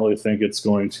don't really think it's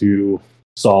going to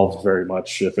solve very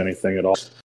much, if anything at all.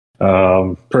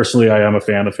 Personally, I am a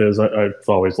fan of his. I've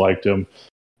always liked him,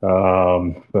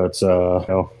 but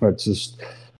it's just,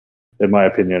 in my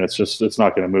opinion, it's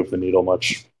not going to move the needle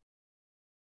much.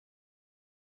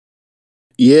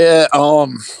 Yeah,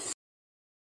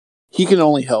 he can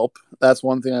only help. That's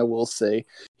one thing I will say.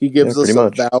 He gives us a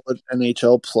valid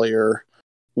NHL player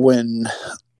when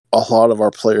a lot of our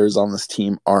players on this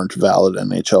team aren't valid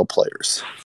NHL players.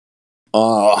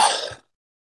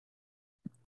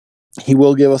 He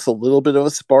will give us a little bit of a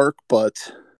spark,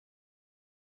 but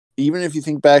even if you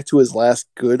think back to his last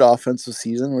good offensive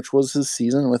season, which was his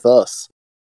season with us,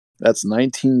 that's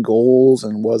 19 goals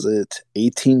and was it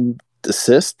 18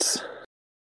 assists?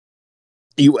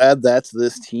 You add that to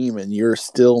this team and you're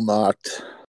still not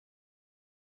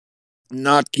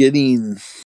getting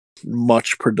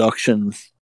much production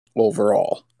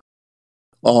overall.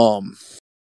 He'll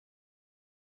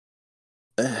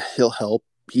help.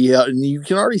 Yeah, and you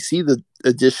can already see the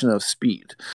addition of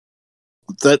speed.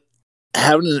 That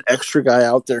having an extra guy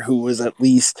out there who is at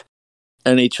least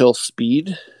NHL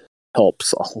speed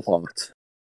helps a lot.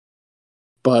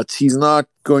 But he's not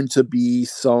going to be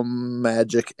some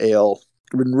magic ale.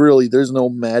 I mean, really, there's no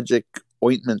magic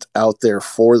ointment out there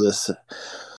for this.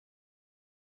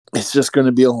 It's just going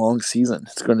to be a long season.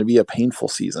 It's going to be a painful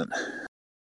season.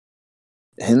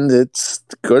 And it's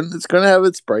good. It's going to have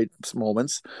its bright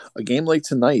moments. A game like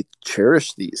tonight,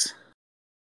 cherish these.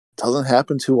 Doesn't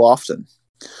happen too often.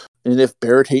 And if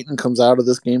Barrett Hayton comes out of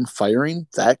this game firing,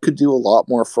 that could do a lot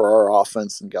more for our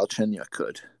offense than Galchenyuk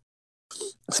could.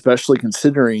 Especially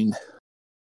considering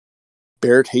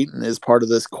Barrett Hayton is part of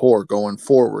this core going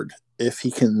forward if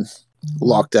he can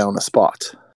lock down a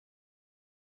spot.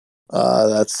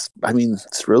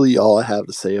 It's really all I have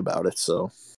to say about it.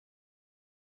 So,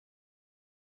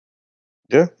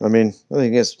 yeah, I mean, I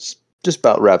think it's just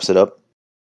about wraps it up.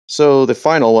 So the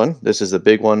final one, this is the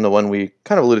big one, the one we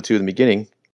kind of alluded to in the beginning,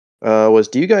 was,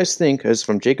 do you guys think, as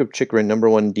from Jacob Chikrin, number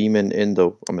one demon in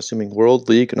the, I'm assuming, World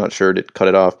League, I'm not sure, to cut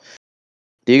it off,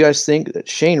 do you guys think that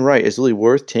Shane Wright is really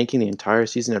worth tanking the entire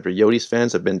season after Yotes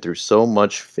fans have been through so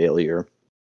much failure?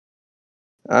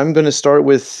 I'm going to start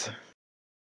with,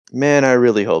 man, I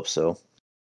really hope so.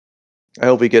 I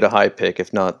hope we get a high pick,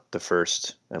 if not the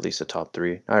first, at least a top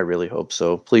 3. I really hope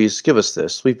so. Please, give us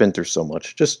this. We've been through so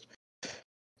much. Just,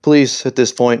 please, at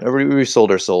this point, we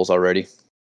sold our souls already.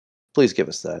 Please give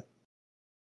us that.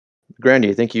 Grandy,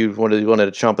 I think you wanted to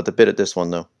chomp at the bit at this one,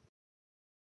 though.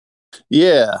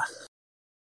 Yeah.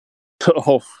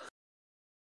 So,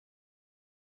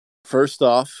 first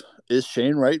off, is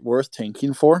Shane Wright worth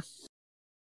tanking for?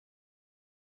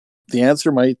 The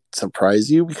answer might surprise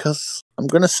you because I'm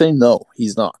going to say no,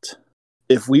 he's not.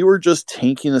 If we were just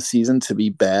tanking a season to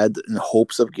be bad in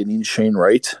hopes of getting Shane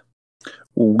Wright,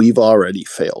 we've already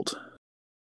failed.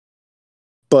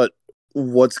 But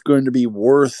what's going to be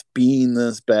worth being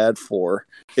this bad for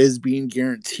is being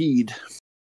guaranteed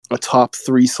a top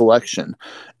 3 selection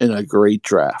in a great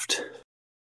draft.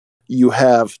 You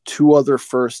have 2 other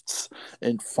firsts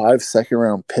and 5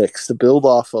 second-round picks to build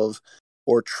off of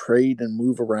or trade and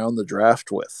move around the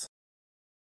draft with.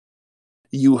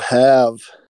 You have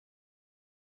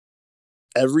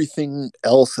everything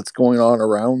else that's going on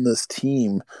around this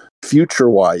team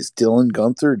future-wise. Dylan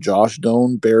Guenther, Josh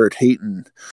Doan, Barrett Hayton,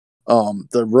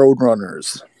 the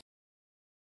Roadrunners,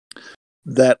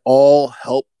 that all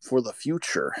help for the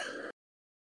future.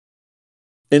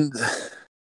 And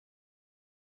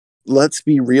let's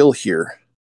be real here.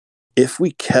 If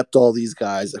we kept all these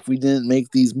guys, if we didn't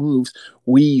make these moves,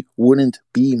 we wouldn't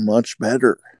be much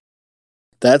better.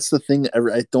 That's the thing.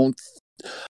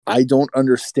 I don't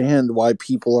understand why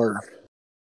people are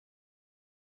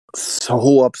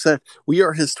so upset. We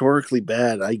are historically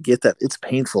bad. I get that. It's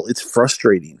painful. It's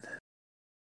frustrating.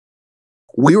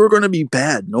 We were going to be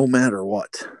bad no matter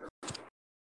what.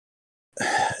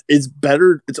 It's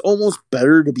better. It's almost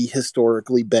better to be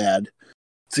historically bad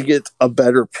to get a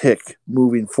better pick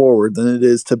moving forward than it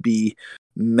is to be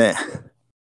meh.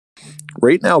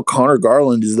 Right now, Connor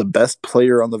Garland is the best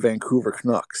player on the Vancouver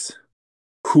Canucks,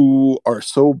 who are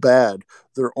so bad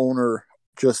their owner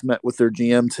just met with their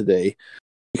GM today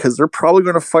because they're probably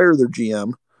going to fire their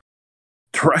GM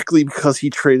directly because he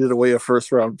traded away a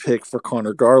first-round pick for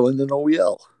Connor Garland and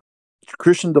OEL.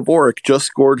 Christian Dvorak just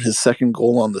scored his second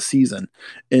goal on the season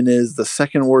and is the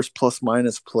second worst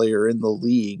plus-minus player in the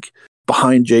league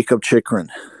behind Jacob Chikrin.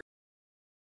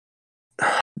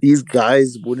 These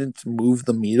guys wouldn't move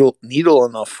the needle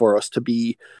enough for us to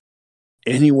be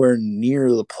anywhere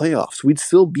near the playoffs. We'd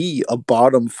still be a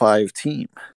bottom 5 team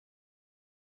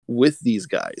with these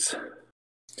guys.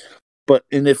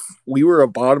 And if we were a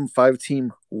bottom 5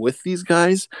 team with these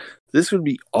guys, this would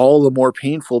be all the more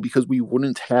painful because we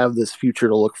wouldn't have this future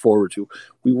to look forward to.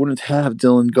 We wouldn't have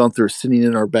Dylan Guenther sitting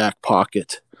in our back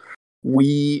pocket.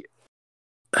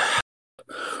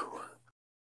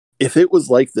 If it was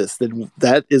like this, then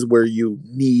that is where you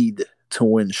need to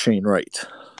win Shane Wright.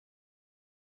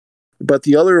 But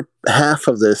the other half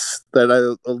of this that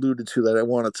I alluded to that I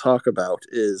want to talk about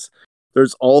is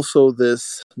there's also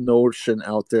this notion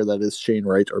out there that is Shane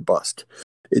Wright or bust.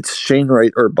 It's Shane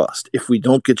Wright or bust. If we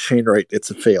don't get Shane Wright,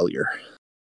 it's a failure.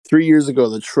 3 years ago,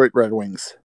 the Detroit Red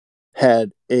Wings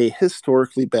had a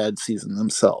historically bad season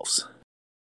themselves.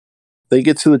 They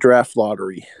get to the draft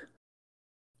lottery,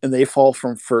 and they fall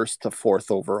from 1st to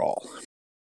 4th overall.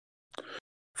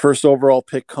 1st overall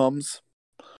pick comes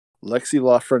Alexis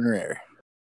Lafreniere.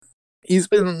 He's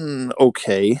been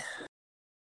okay.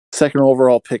 2nd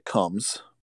overall pick comes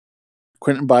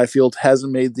Quentin Byfield.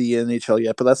 Hasn't made the NHL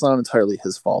yet, but that's not entirely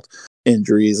his fault.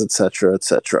 Injuries, etc.,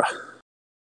 etc.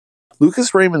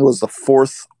 Lucas Raymond was the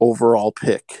 4th overall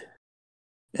pick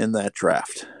in that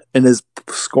draft and is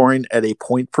scoring at a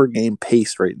point per game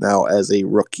pace right now as a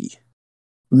rookie.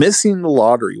 Missing the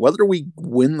lottery, whether we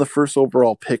win the 1st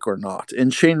overall pick or not,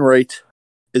 and Shane Wright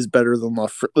is better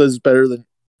than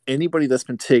anybody that's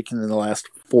been taken in the last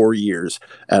 4 years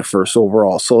at 1st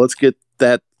overall. So let's get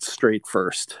that straight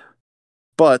first.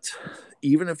 But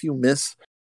even if you miss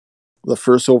the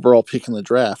 1st overall pick in the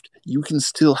draft, you can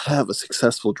still have a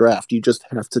successful draft. You just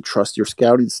have to trust your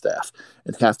scouting staff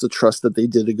and have to trust that they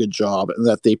did a good job and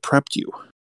that they prepped you.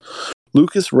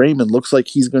 Lucas Raymond looks like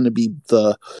he's going to be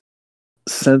the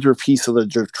centerpiece of the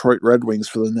Detroit Red Wings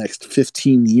for the next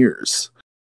 15 years.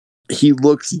 He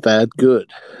looks that good.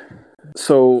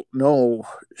 So, no,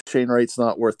 Shane Wright's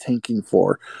not worth tanking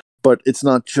for. But it's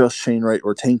not just Shane Wright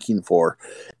we're tanking for.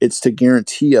 It's to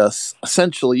guarantee us,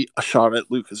 essentially, a shot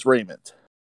at Lucas Raymond.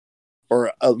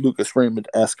 Or a Lucas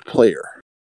Raymond-esque player.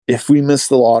 If we miss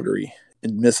the lottery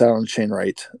and miss out on Shane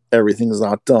Wright, everything's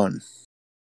not done.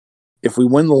 If we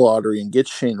win the lottery and get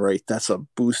Shane Wright, that's a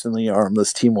boost in the arm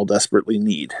this team will desperately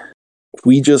need.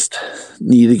 We just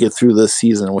need to get through this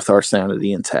season with our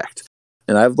sanity intact.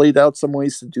 And I've laid out some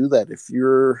ways to do that. If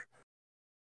you're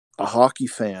a hockey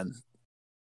fan,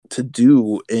 to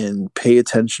do and pay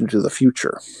attention to the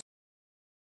future.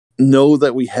 Know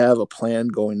that we have a plan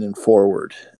going in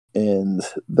forward, and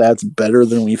that's better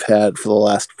than we've had for the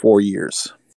last 4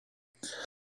 years.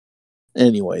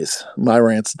 Anyways, my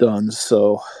rant's done,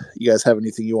 so you guys have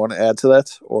anything you want to add to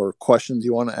that, or questions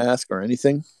you want to ask, or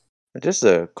anything? Just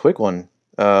a quick one.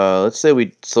 Let's say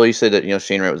you said that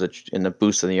Shane Wright was in the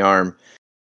boost in the arm.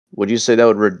 Would you say that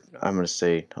would? I'm going to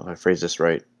say, if I phrase this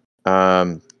right.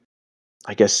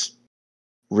 I guess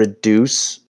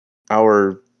reduce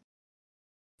our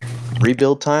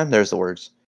rebuild time. There's the words.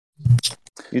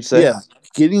 You'd say, yeah.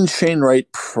 Getting Shane Wright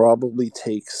probably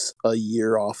takes a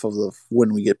year off of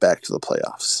when we get back to the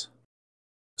playoffs.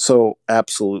 So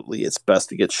absolutely, it's best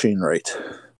to get Shane Wright.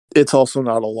 It's also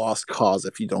not a lost cause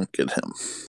if you don't get him.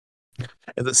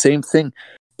 And the same thing,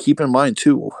 keep in mind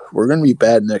too, we're going to be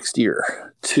bad next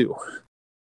year too.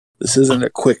 This isn't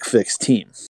a quick fix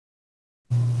team.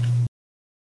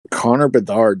 Connor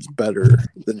Bedard's better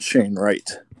than Shane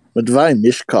Wright. Matvei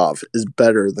Mishkov is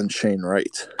better than Shane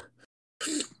Wright.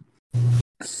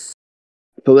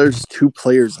 So there's 2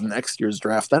 players in next year's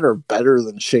draft that are better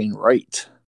than Shane Wright.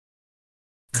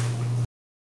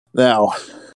 Now,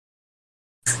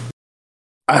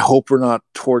 I hope we're not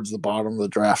towards the bottom of the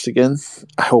draft again.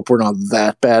 I hope we're not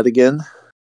that bad again.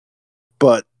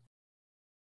 But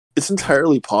it's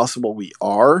entirely possible we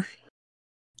are,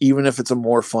 even if it's a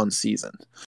more fun season.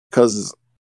 Because,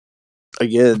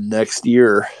 again, next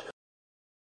year,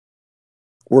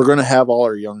 we're going to have all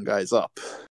our young guys up.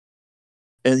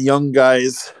 And young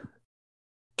guys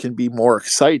can be more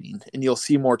exciting, and you'll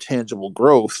see more tangible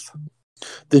growth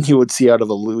than you would see out of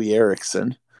a Louis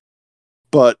Eriksson.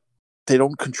 But they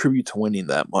don't contribute to winning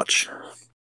that much.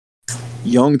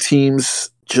 Young teams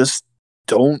just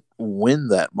don't win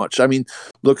that much. I mean,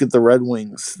 look at the Red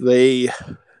Wings. They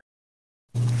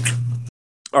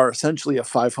are essentially a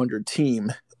 500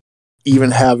 team, even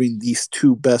having these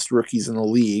 2 best rookies in the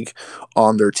league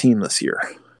on their team this year.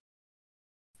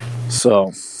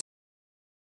 So,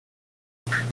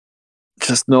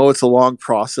 just know it's a long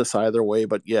process either way,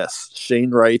 but yes,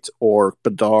 Shane Wright or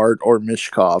Bedard or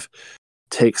Mishkov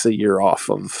takes a year off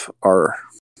of our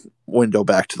window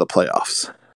back to the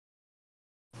playoffs.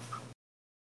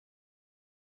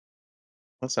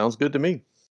 That sounds good to me.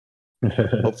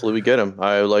 Hopefully we get him.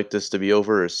 I would like this to be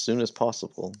over as soon as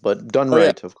possible, but done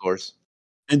right, of course.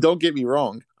 And don't get me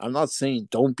wrong, I'm not saying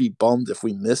don't be bummed if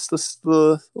we miss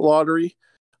the lottery.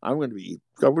 I'm gonna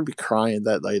be crying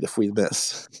that night if we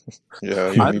miss. Yeah, you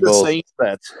and me I'm just both. saying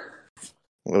that.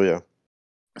 Oh yeah.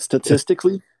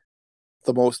 Statistically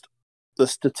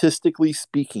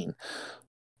speaking,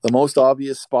 the most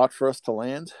obvious spot for us to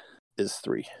land is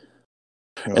 3.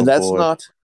 And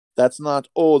that's not,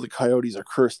 oh, the Coyotes are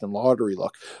cursed in lottery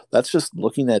luck. That's just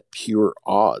looking at pure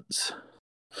odds.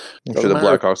 I'm sure the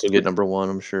Blackhawks will get number 1,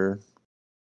 I'm sure.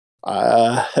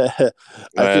 I think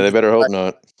they better hope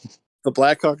not. The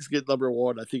Blackhawks get number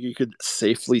 1. I think you could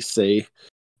safely say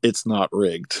it's not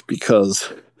rigged,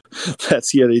 because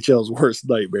that's the NHL's worst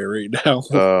nightmare right now.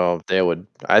 Oh, they would.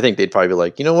 I think they'd probably be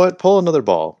like, you know what? Pull another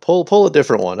ball. Pull a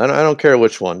different one. I don't care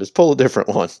which one. Just pull a different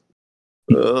one.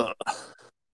 Then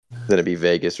it'd be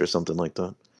Vegas or something like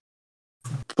that.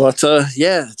 But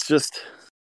yeah,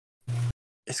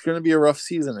 it's going to be a rough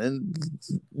season, and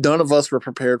none of us were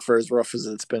prepared for as rough as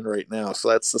it's been right now. So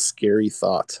that's a scary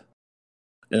thought.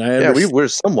 And we were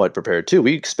somewhat prepared too.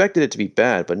 We expected it to be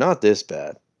bad, but not this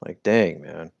bad. Like, dang,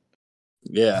 man.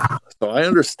 Yeah. So I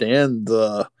understand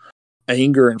the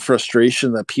anger and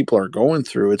frustration that people are going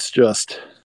through. It's just,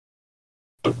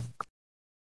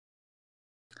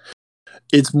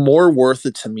 it's more worth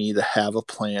it to me to have a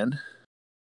plan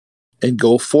and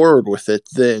go forward with it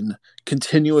than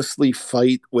continuously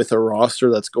fight with a roster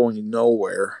that's going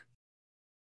nowhere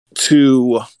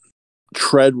to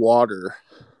tread water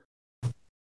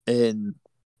and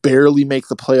barely make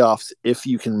the playoffs if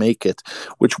you can make it,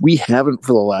 which we haven't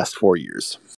for the last 4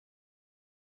 years.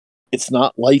 It's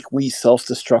not like we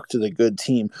self-destructed a good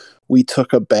team. We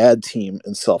took a bad team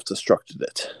and self-destructed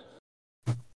it.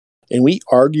 And we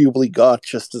arguably got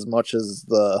just as much as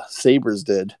the Sabres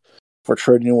did for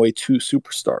trading away 2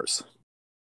 superstars.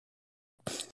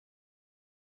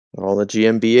 All the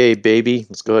GMBA, baby.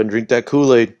 Let's go ahead and drink that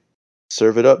Kool-Aid.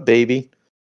 Serve it up, baby.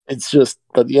 It's just,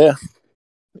 but yeah,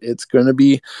 it's going to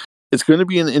be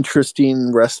an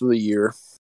interesting rest of the year.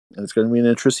 And it's going to be an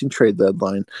interesting trade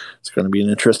deadline. It's going to be an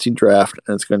interesting draft,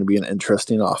 and it's going to be an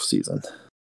interesting offseason.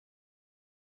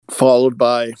 Followed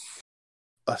by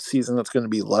a season that's going to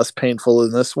be less painful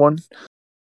than this one,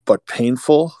 but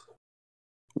painful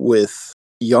with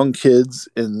young kids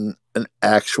and an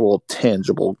actual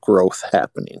tangible growth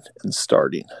happening and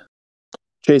starting.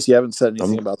 Chase, you haven't said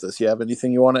anything about this. You have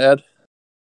anything you want to add?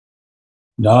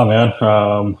 No, man.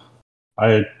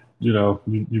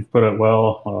 You've put it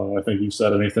well. I think you've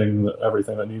said everything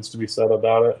that needs to be said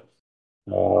about it.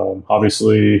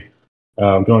 Obviously,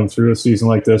 going through a season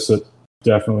like this, it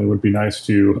definitely would be nice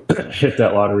to hit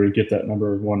that lottery, get that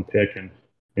number 1 pick,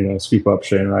 and scoop up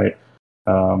Shane Wright.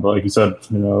 But like you said,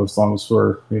 as long as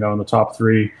we're in the top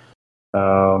 3,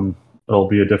 it'll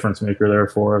be a difference maker there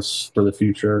for us for the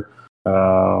future.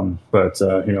 But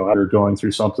after going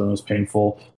through something that's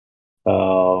painful,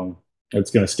 it's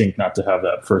going to stink not to have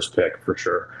that first pick for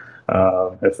sure,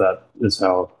 if that is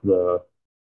how the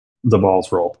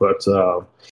balls roll. But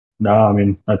No, I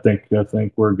mean, I think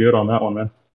we're good on that one, man.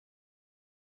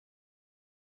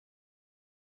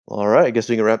 All right, I guess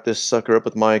we can wrap this sucker up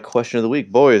with my question of the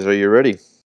week. Boys, are you ready?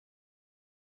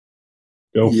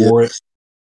 Go Yeah. for it.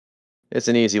 It's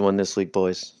an easy one this week,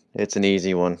 boys. It's an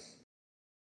easy one.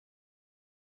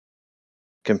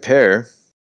 Compare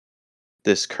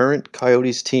this current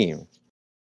Coyotes team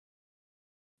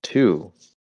to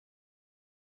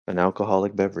an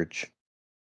alcoholic beverage.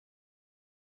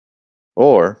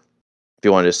 Or, if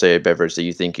you want to say a beverage that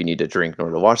you think you need to drink in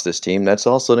order to watch this team, that's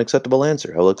also an acceptable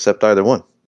answer. I'll accept either one.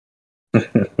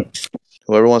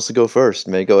 Whoever wants to go first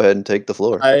may go ahead and take the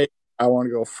floor. I want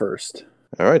to go first.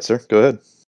 All right, sir. Go ahead.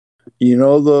 You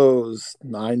know those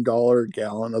 $9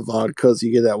 gallon of vodkas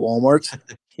you get at Walmart?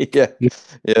 Yeah.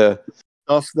 Yeah.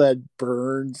 Stuff that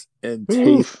burns and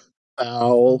tastes Oof.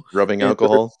 foul. Rubbing And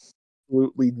alcohol.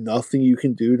 absolutely nothing you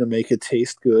can do to make it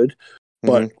taste good.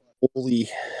 But holy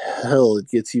hell, it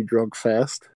gets you drunk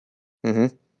fast. Mm-hmm.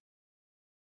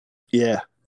 Yeah.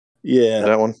 Yeah.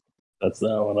 That one. That's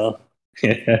that one, huh?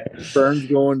 Burns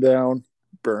going down.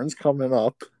 Burns coming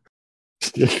up.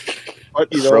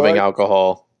 But you know Rubbing what?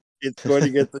 alcohol. It's going to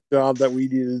get the job that we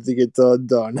needed to get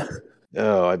done.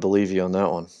 Oh, I believe you on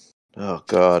that one. Oh,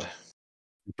 God.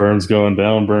 Burns going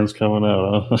down, Burns coming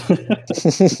out,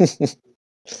 huh?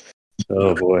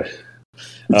 Oh boy.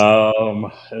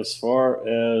 As far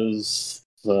as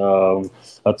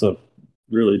that's a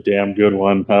really damn good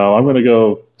one. I'm gonna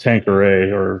go Tanqueray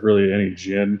or really any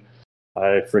gin.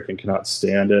 I freaking cannot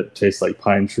stand it. It tastes like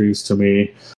pine trees to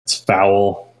me. It's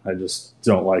foul. I just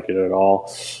don't like it at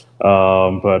all.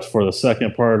 But for the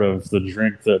second part of the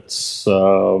drink that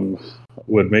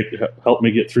would help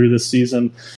me get through this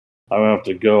season, I'm gonna have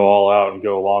to go all out and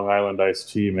go Long Island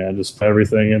iced tea, man. Just put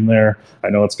everything in there. I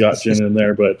know it's got gin in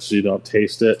there, but you don't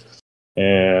taste it.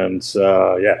 And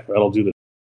yeah, that'll do the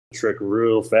trick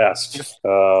real fast.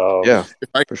 Yeah,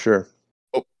 for sure.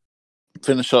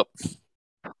 Finish up.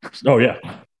 Oh yeah.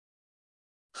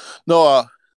 No,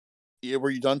 were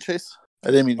you done, Chase? I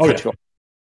didn't mean to cut you off.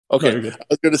 Okay, No, I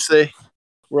was going to say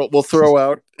we'll throw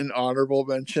out an honorable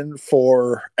mention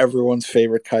for everyone's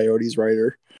favorite Coyotes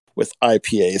writer with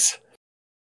IPAs.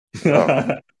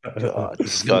 Oh, God,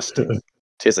 disgusting.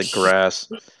 Tastes like grass.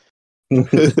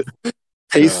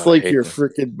 Tastes like you're that.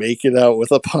 freaking making out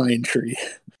with a pine tree.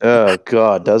 Oh,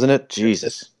 God, doesn't it?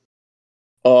 Jesus.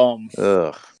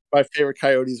 Ugh. My favorite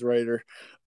Coyotes writer.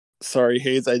 Sorry,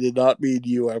 Haynes, I did not mean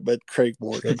you. I meant Craig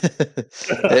Morgan.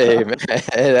 Hey, man,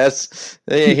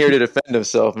 they ain't here to defend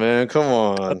himself, man. Come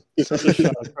on.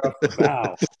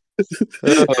 Wow.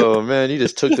 Oh, man, you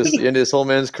just took this into this whole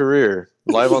man's career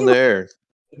live on the air.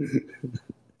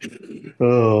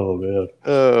 Oh man.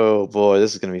 Oh boy,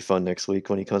 this is gonna be fun next week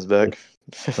when he comes back.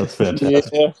 That's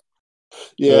fantastic.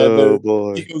 Yeah. Oh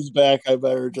boy. If he comes back, I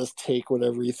better just take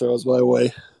whatever he throws my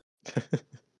way.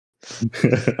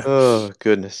 Oh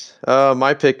goodness.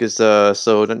 My pick is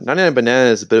so 99 Banana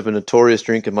is a bit of a notorious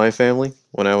drink in my family.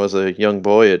 When I was a young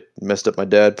boy, it messed up my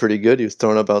dad pretty good. He was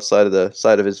thrown up outside of the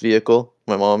side of his vehicle.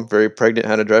 My mom, very pregnant,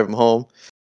 had to drive him home.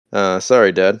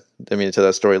 Sorry, Dad. Didn't mean to tell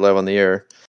that story live on the air.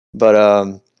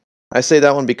 But I say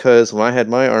that one because when I had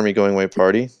my Army going away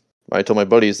party, I told my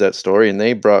buddies that story, and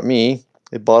they brought me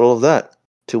a bottle of that.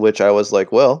 To which I was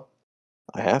like, well,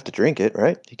 I have to drink it,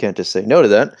 right? You can't just say no to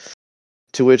that.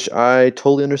 To which I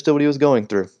totally understood what he was going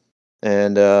through.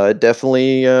 And it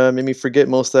definitely made me forget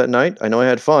most of that night. I know I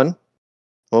had fun.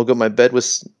 Woke up, my bed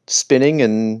was spinning,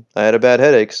 and I had a bad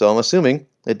headache, so I'm assuming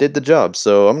it did the job.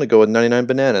 So I'm going to go with 99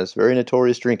 Bananas. Very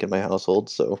notorious drink in my household,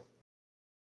 so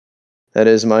that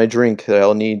is my drink that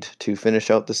I'll need to finish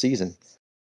out the season.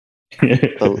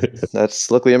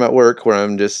 That's luckily I'm at work where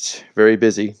I'm just very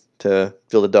busy to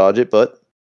be able to dodge it, but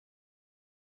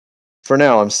for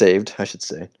now I'm saved, I should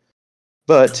say.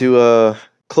 But to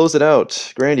close it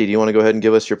out, Grandy, do you want to go ahead and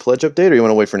give us your pledge update, or do you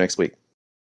want to wait for next week?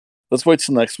 Let's wait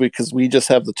till next week because we just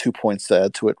have the 2 points to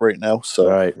add to it right now. So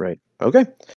Right. Okay.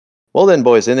 Well then,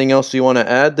 boys, anything else you want to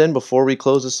add then before we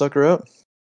close this sucker out?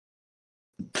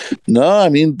 No, I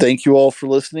mean, thank you all for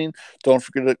listening. Don't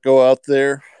forget to go out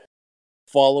there,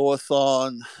 follow us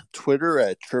on Twitter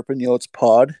at Chirpin Yotes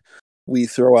Pod. We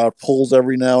throw out polls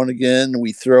every now and again.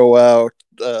 We throw out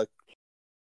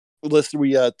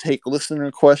we take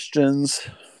listener questions,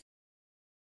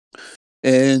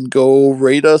 and go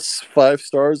rate us 5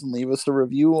 stars and leave us a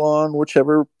review on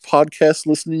whichever podcast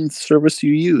listening service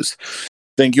you use.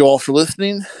 Thank you all for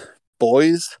listening,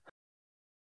 boys.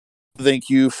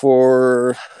 Thank you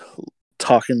for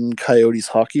talking Coyotes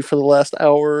hockey for the last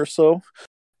hour or so.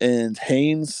 And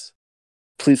Haynes,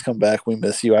 please come back. We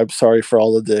miss you. I'm sorry for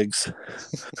all the digs.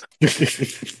 I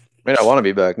mean, I want to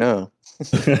be back now.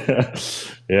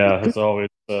 Yeah, as always,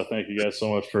 thank you guys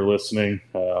so much for listening.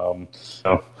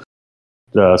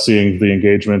 Seeing the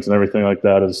engagement and everything like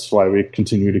that is why we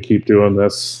continue to keep doing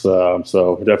this.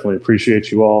 So we definitely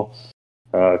appreciate you all.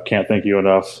 Can't thank you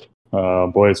enough.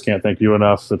 Boys, can't thank you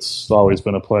enough. It's always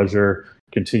been a pleasure,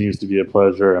 continues to be a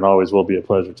pleasure, and always will be a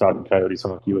pleasure talking Coyotes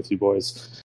hockey with you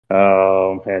boys.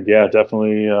 And yeah,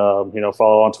 definitely,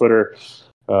 follow on Twitter.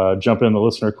 Jump in the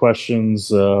listener questions.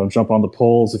 Jump on the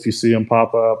polls if you see them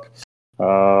pop up.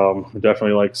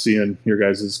 Definitely like seeing your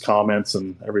guys' comments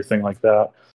and everything like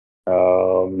that.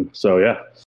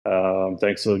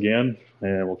 Thanks again,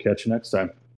 and we'll catch you next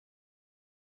time.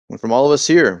 And from all of us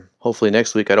here, hopefully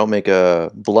next week I don't make a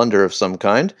blunder of some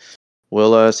kind.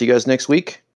 We'll see you guys next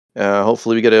week.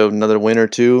 Hopefully we get another win or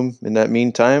two in that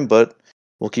meantime, but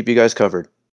we'll keep you guys covered.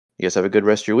 You guys have a good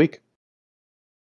rest of your week.